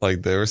apartment,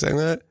 like they were saying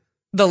that.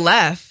 The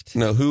left.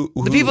 No, who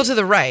The people to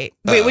the right.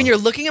 Wait, Oh. when you're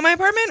looking at my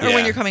apartment or Yeah.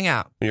 when you're coming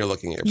out? when you're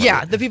looking at your Yeah,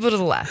 apartment. the people to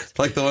the left.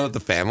 Like the one with the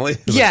family.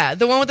 Yeah,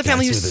 the one with the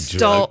family who That's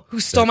where the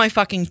stole my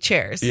fucking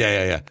chairs.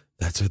 Yeah.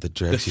 That's where the The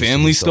drugs.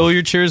 family stole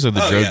your chairs or the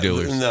drug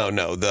dealers?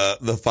 No,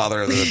 the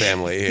father of the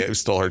family who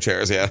stole her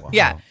chairs. Yeah.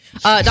 Yeah.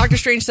 Doctor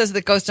Strange says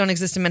that ghosts don't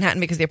exist in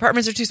Manhattan because the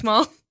apartments are too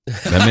small.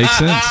 That makes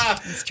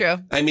sense. It's true.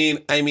 I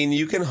mean,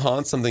 you can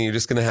haunt something. You're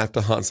just gonna have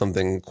to haunt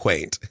something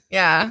quaint.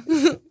 Yeah.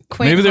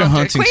 Maybe they're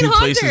haunting Quaint two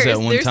places haunters. at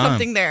one There's time.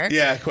 something there.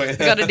 Yeah, quaint. You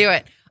got to do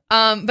it.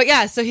 But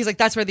yeah, so he's like,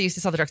 that's where they used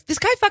to sell the drugs. This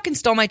guy fucking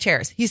stole my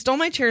chairs. He stole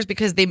my chairs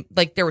because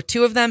there were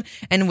 2 of them,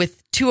 and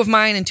with 2 of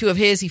mine and 2 of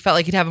his, he felt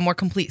like he'd have a more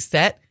complete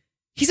set.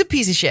 He's a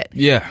piece of shit.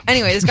 Yeah.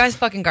 Anyway, this guy's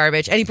fucking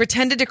garbage, and he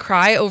pretended to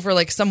cry over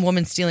like some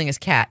woman stealing his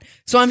cat.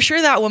 So I'm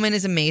sure that woman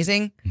is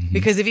amazing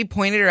because if he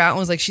pointed her out and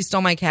was like, she stole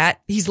my cat,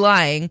 he's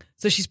lying.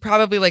 So she's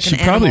probably like She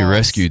an probably animal.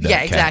 rescued that Yeah,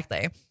 cat.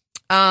 exactly.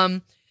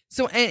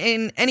 So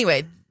and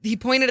anyway, he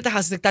pointed at the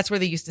house. He's like, that's where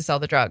they used to sell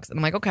the drugs. And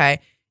I'm like, okay.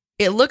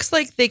 It looks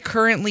like they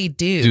currently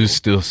Do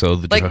still sell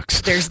the like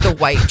drugs. there's the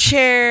white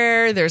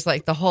chair, there's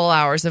like the whole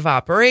hours of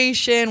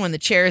operation. When the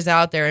chair's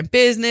out, they're in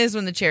business.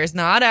 When the chair's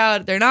not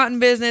out, they're not in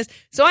business.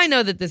 So I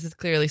know that this is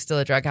clearly still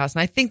a drug house.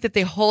 And I think that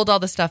they hold all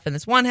the stuff in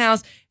this one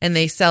house and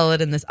they sell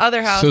it in this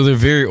other house. So they're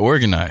very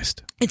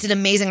organized. It's an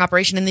amazing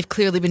operation, and they've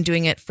clearly been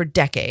doing it for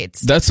decades.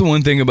 That's the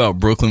one thing about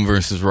Brooklyn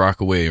versus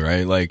Rockaway,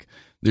 right? Like,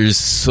 there's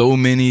so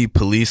many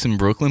police in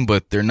Brooklyn,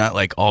 but they're not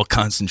like all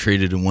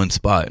concentrated in one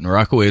spot. In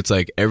Rockaway, it's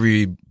like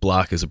every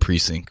block is a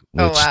precinct,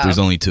 which Oh, wow. there's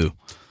only 2.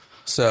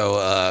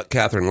 So,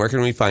 Catherine, where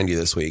can we find you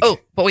this week? Oh,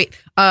 but wait.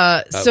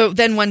 So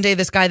then one day,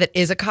 this guy that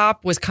is a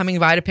cop was coming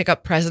by to pick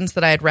up presents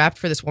that I had wrapped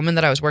for this woman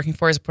that I was working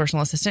for as a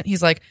personal assistant.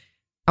 He's like,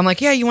 I'm like,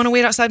 yeah, you want to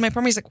wait outside my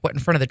apartment? He's like, what, in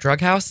front of the drug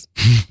house?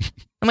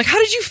 I'm like, how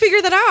did you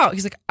figure that out?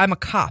 He's like, I'm a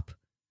cop.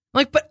 I'm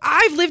like, but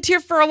I've lived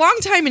here for a long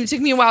time, and it took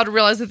me a while to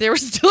realize that there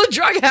was still a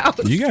drug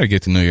house. You got to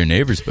get to know your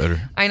neighbors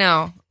better. I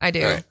know. I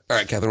do. All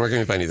right, Catherine, where can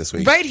we find you this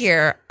week? Right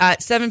here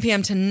at 7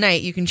 p.m.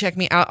 tonight, you can check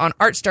me out on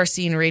Art Star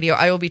Scene Radio.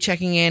 I will be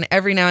checking in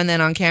every now and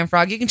then on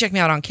Camfrog. You can check me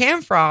out on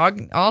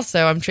Camfrog.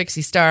 Also, I'm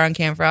Trixie Star on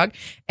Camfrog.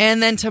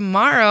 And then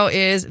tomorrow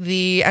is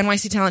the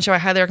NYC Talent Show. I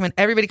highly recommend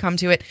everybody come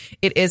to it.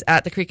 It is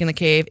at the Creek in the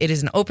Cave. It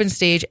is an open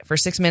stage for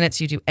 6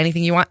 minutes. You do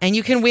anything you want, and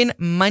you can win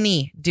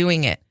money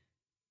doing it.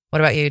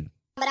 What about you?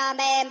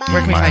 Where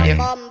can we find you?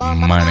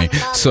 Money.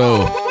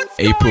 So,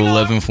 April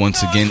 11th,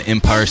 once again,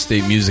 Empire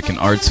State Music and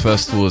Arts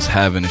Festival is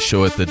having a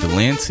show at the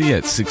Delancey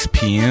at 6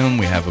 p.m.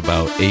 We have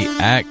about 8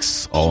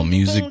 acts, all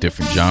music,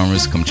 different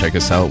genres. Come check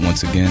us out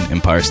once again,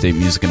 Empire State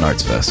Music and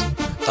Arts Fest.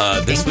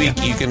 This week,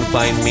 you can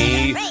find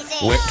me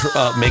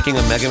making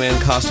a Mega Man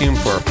costume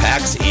for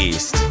PAX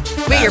East.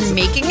 Wait, you're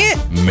making it?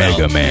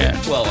 Mega Man.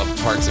 Well,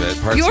 parts of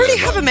it. You already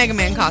have a Mega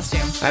Man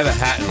costume. I have a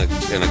hat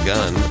and a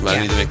gun. But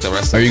I need to make the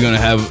rest of Are it. you going to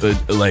have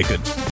a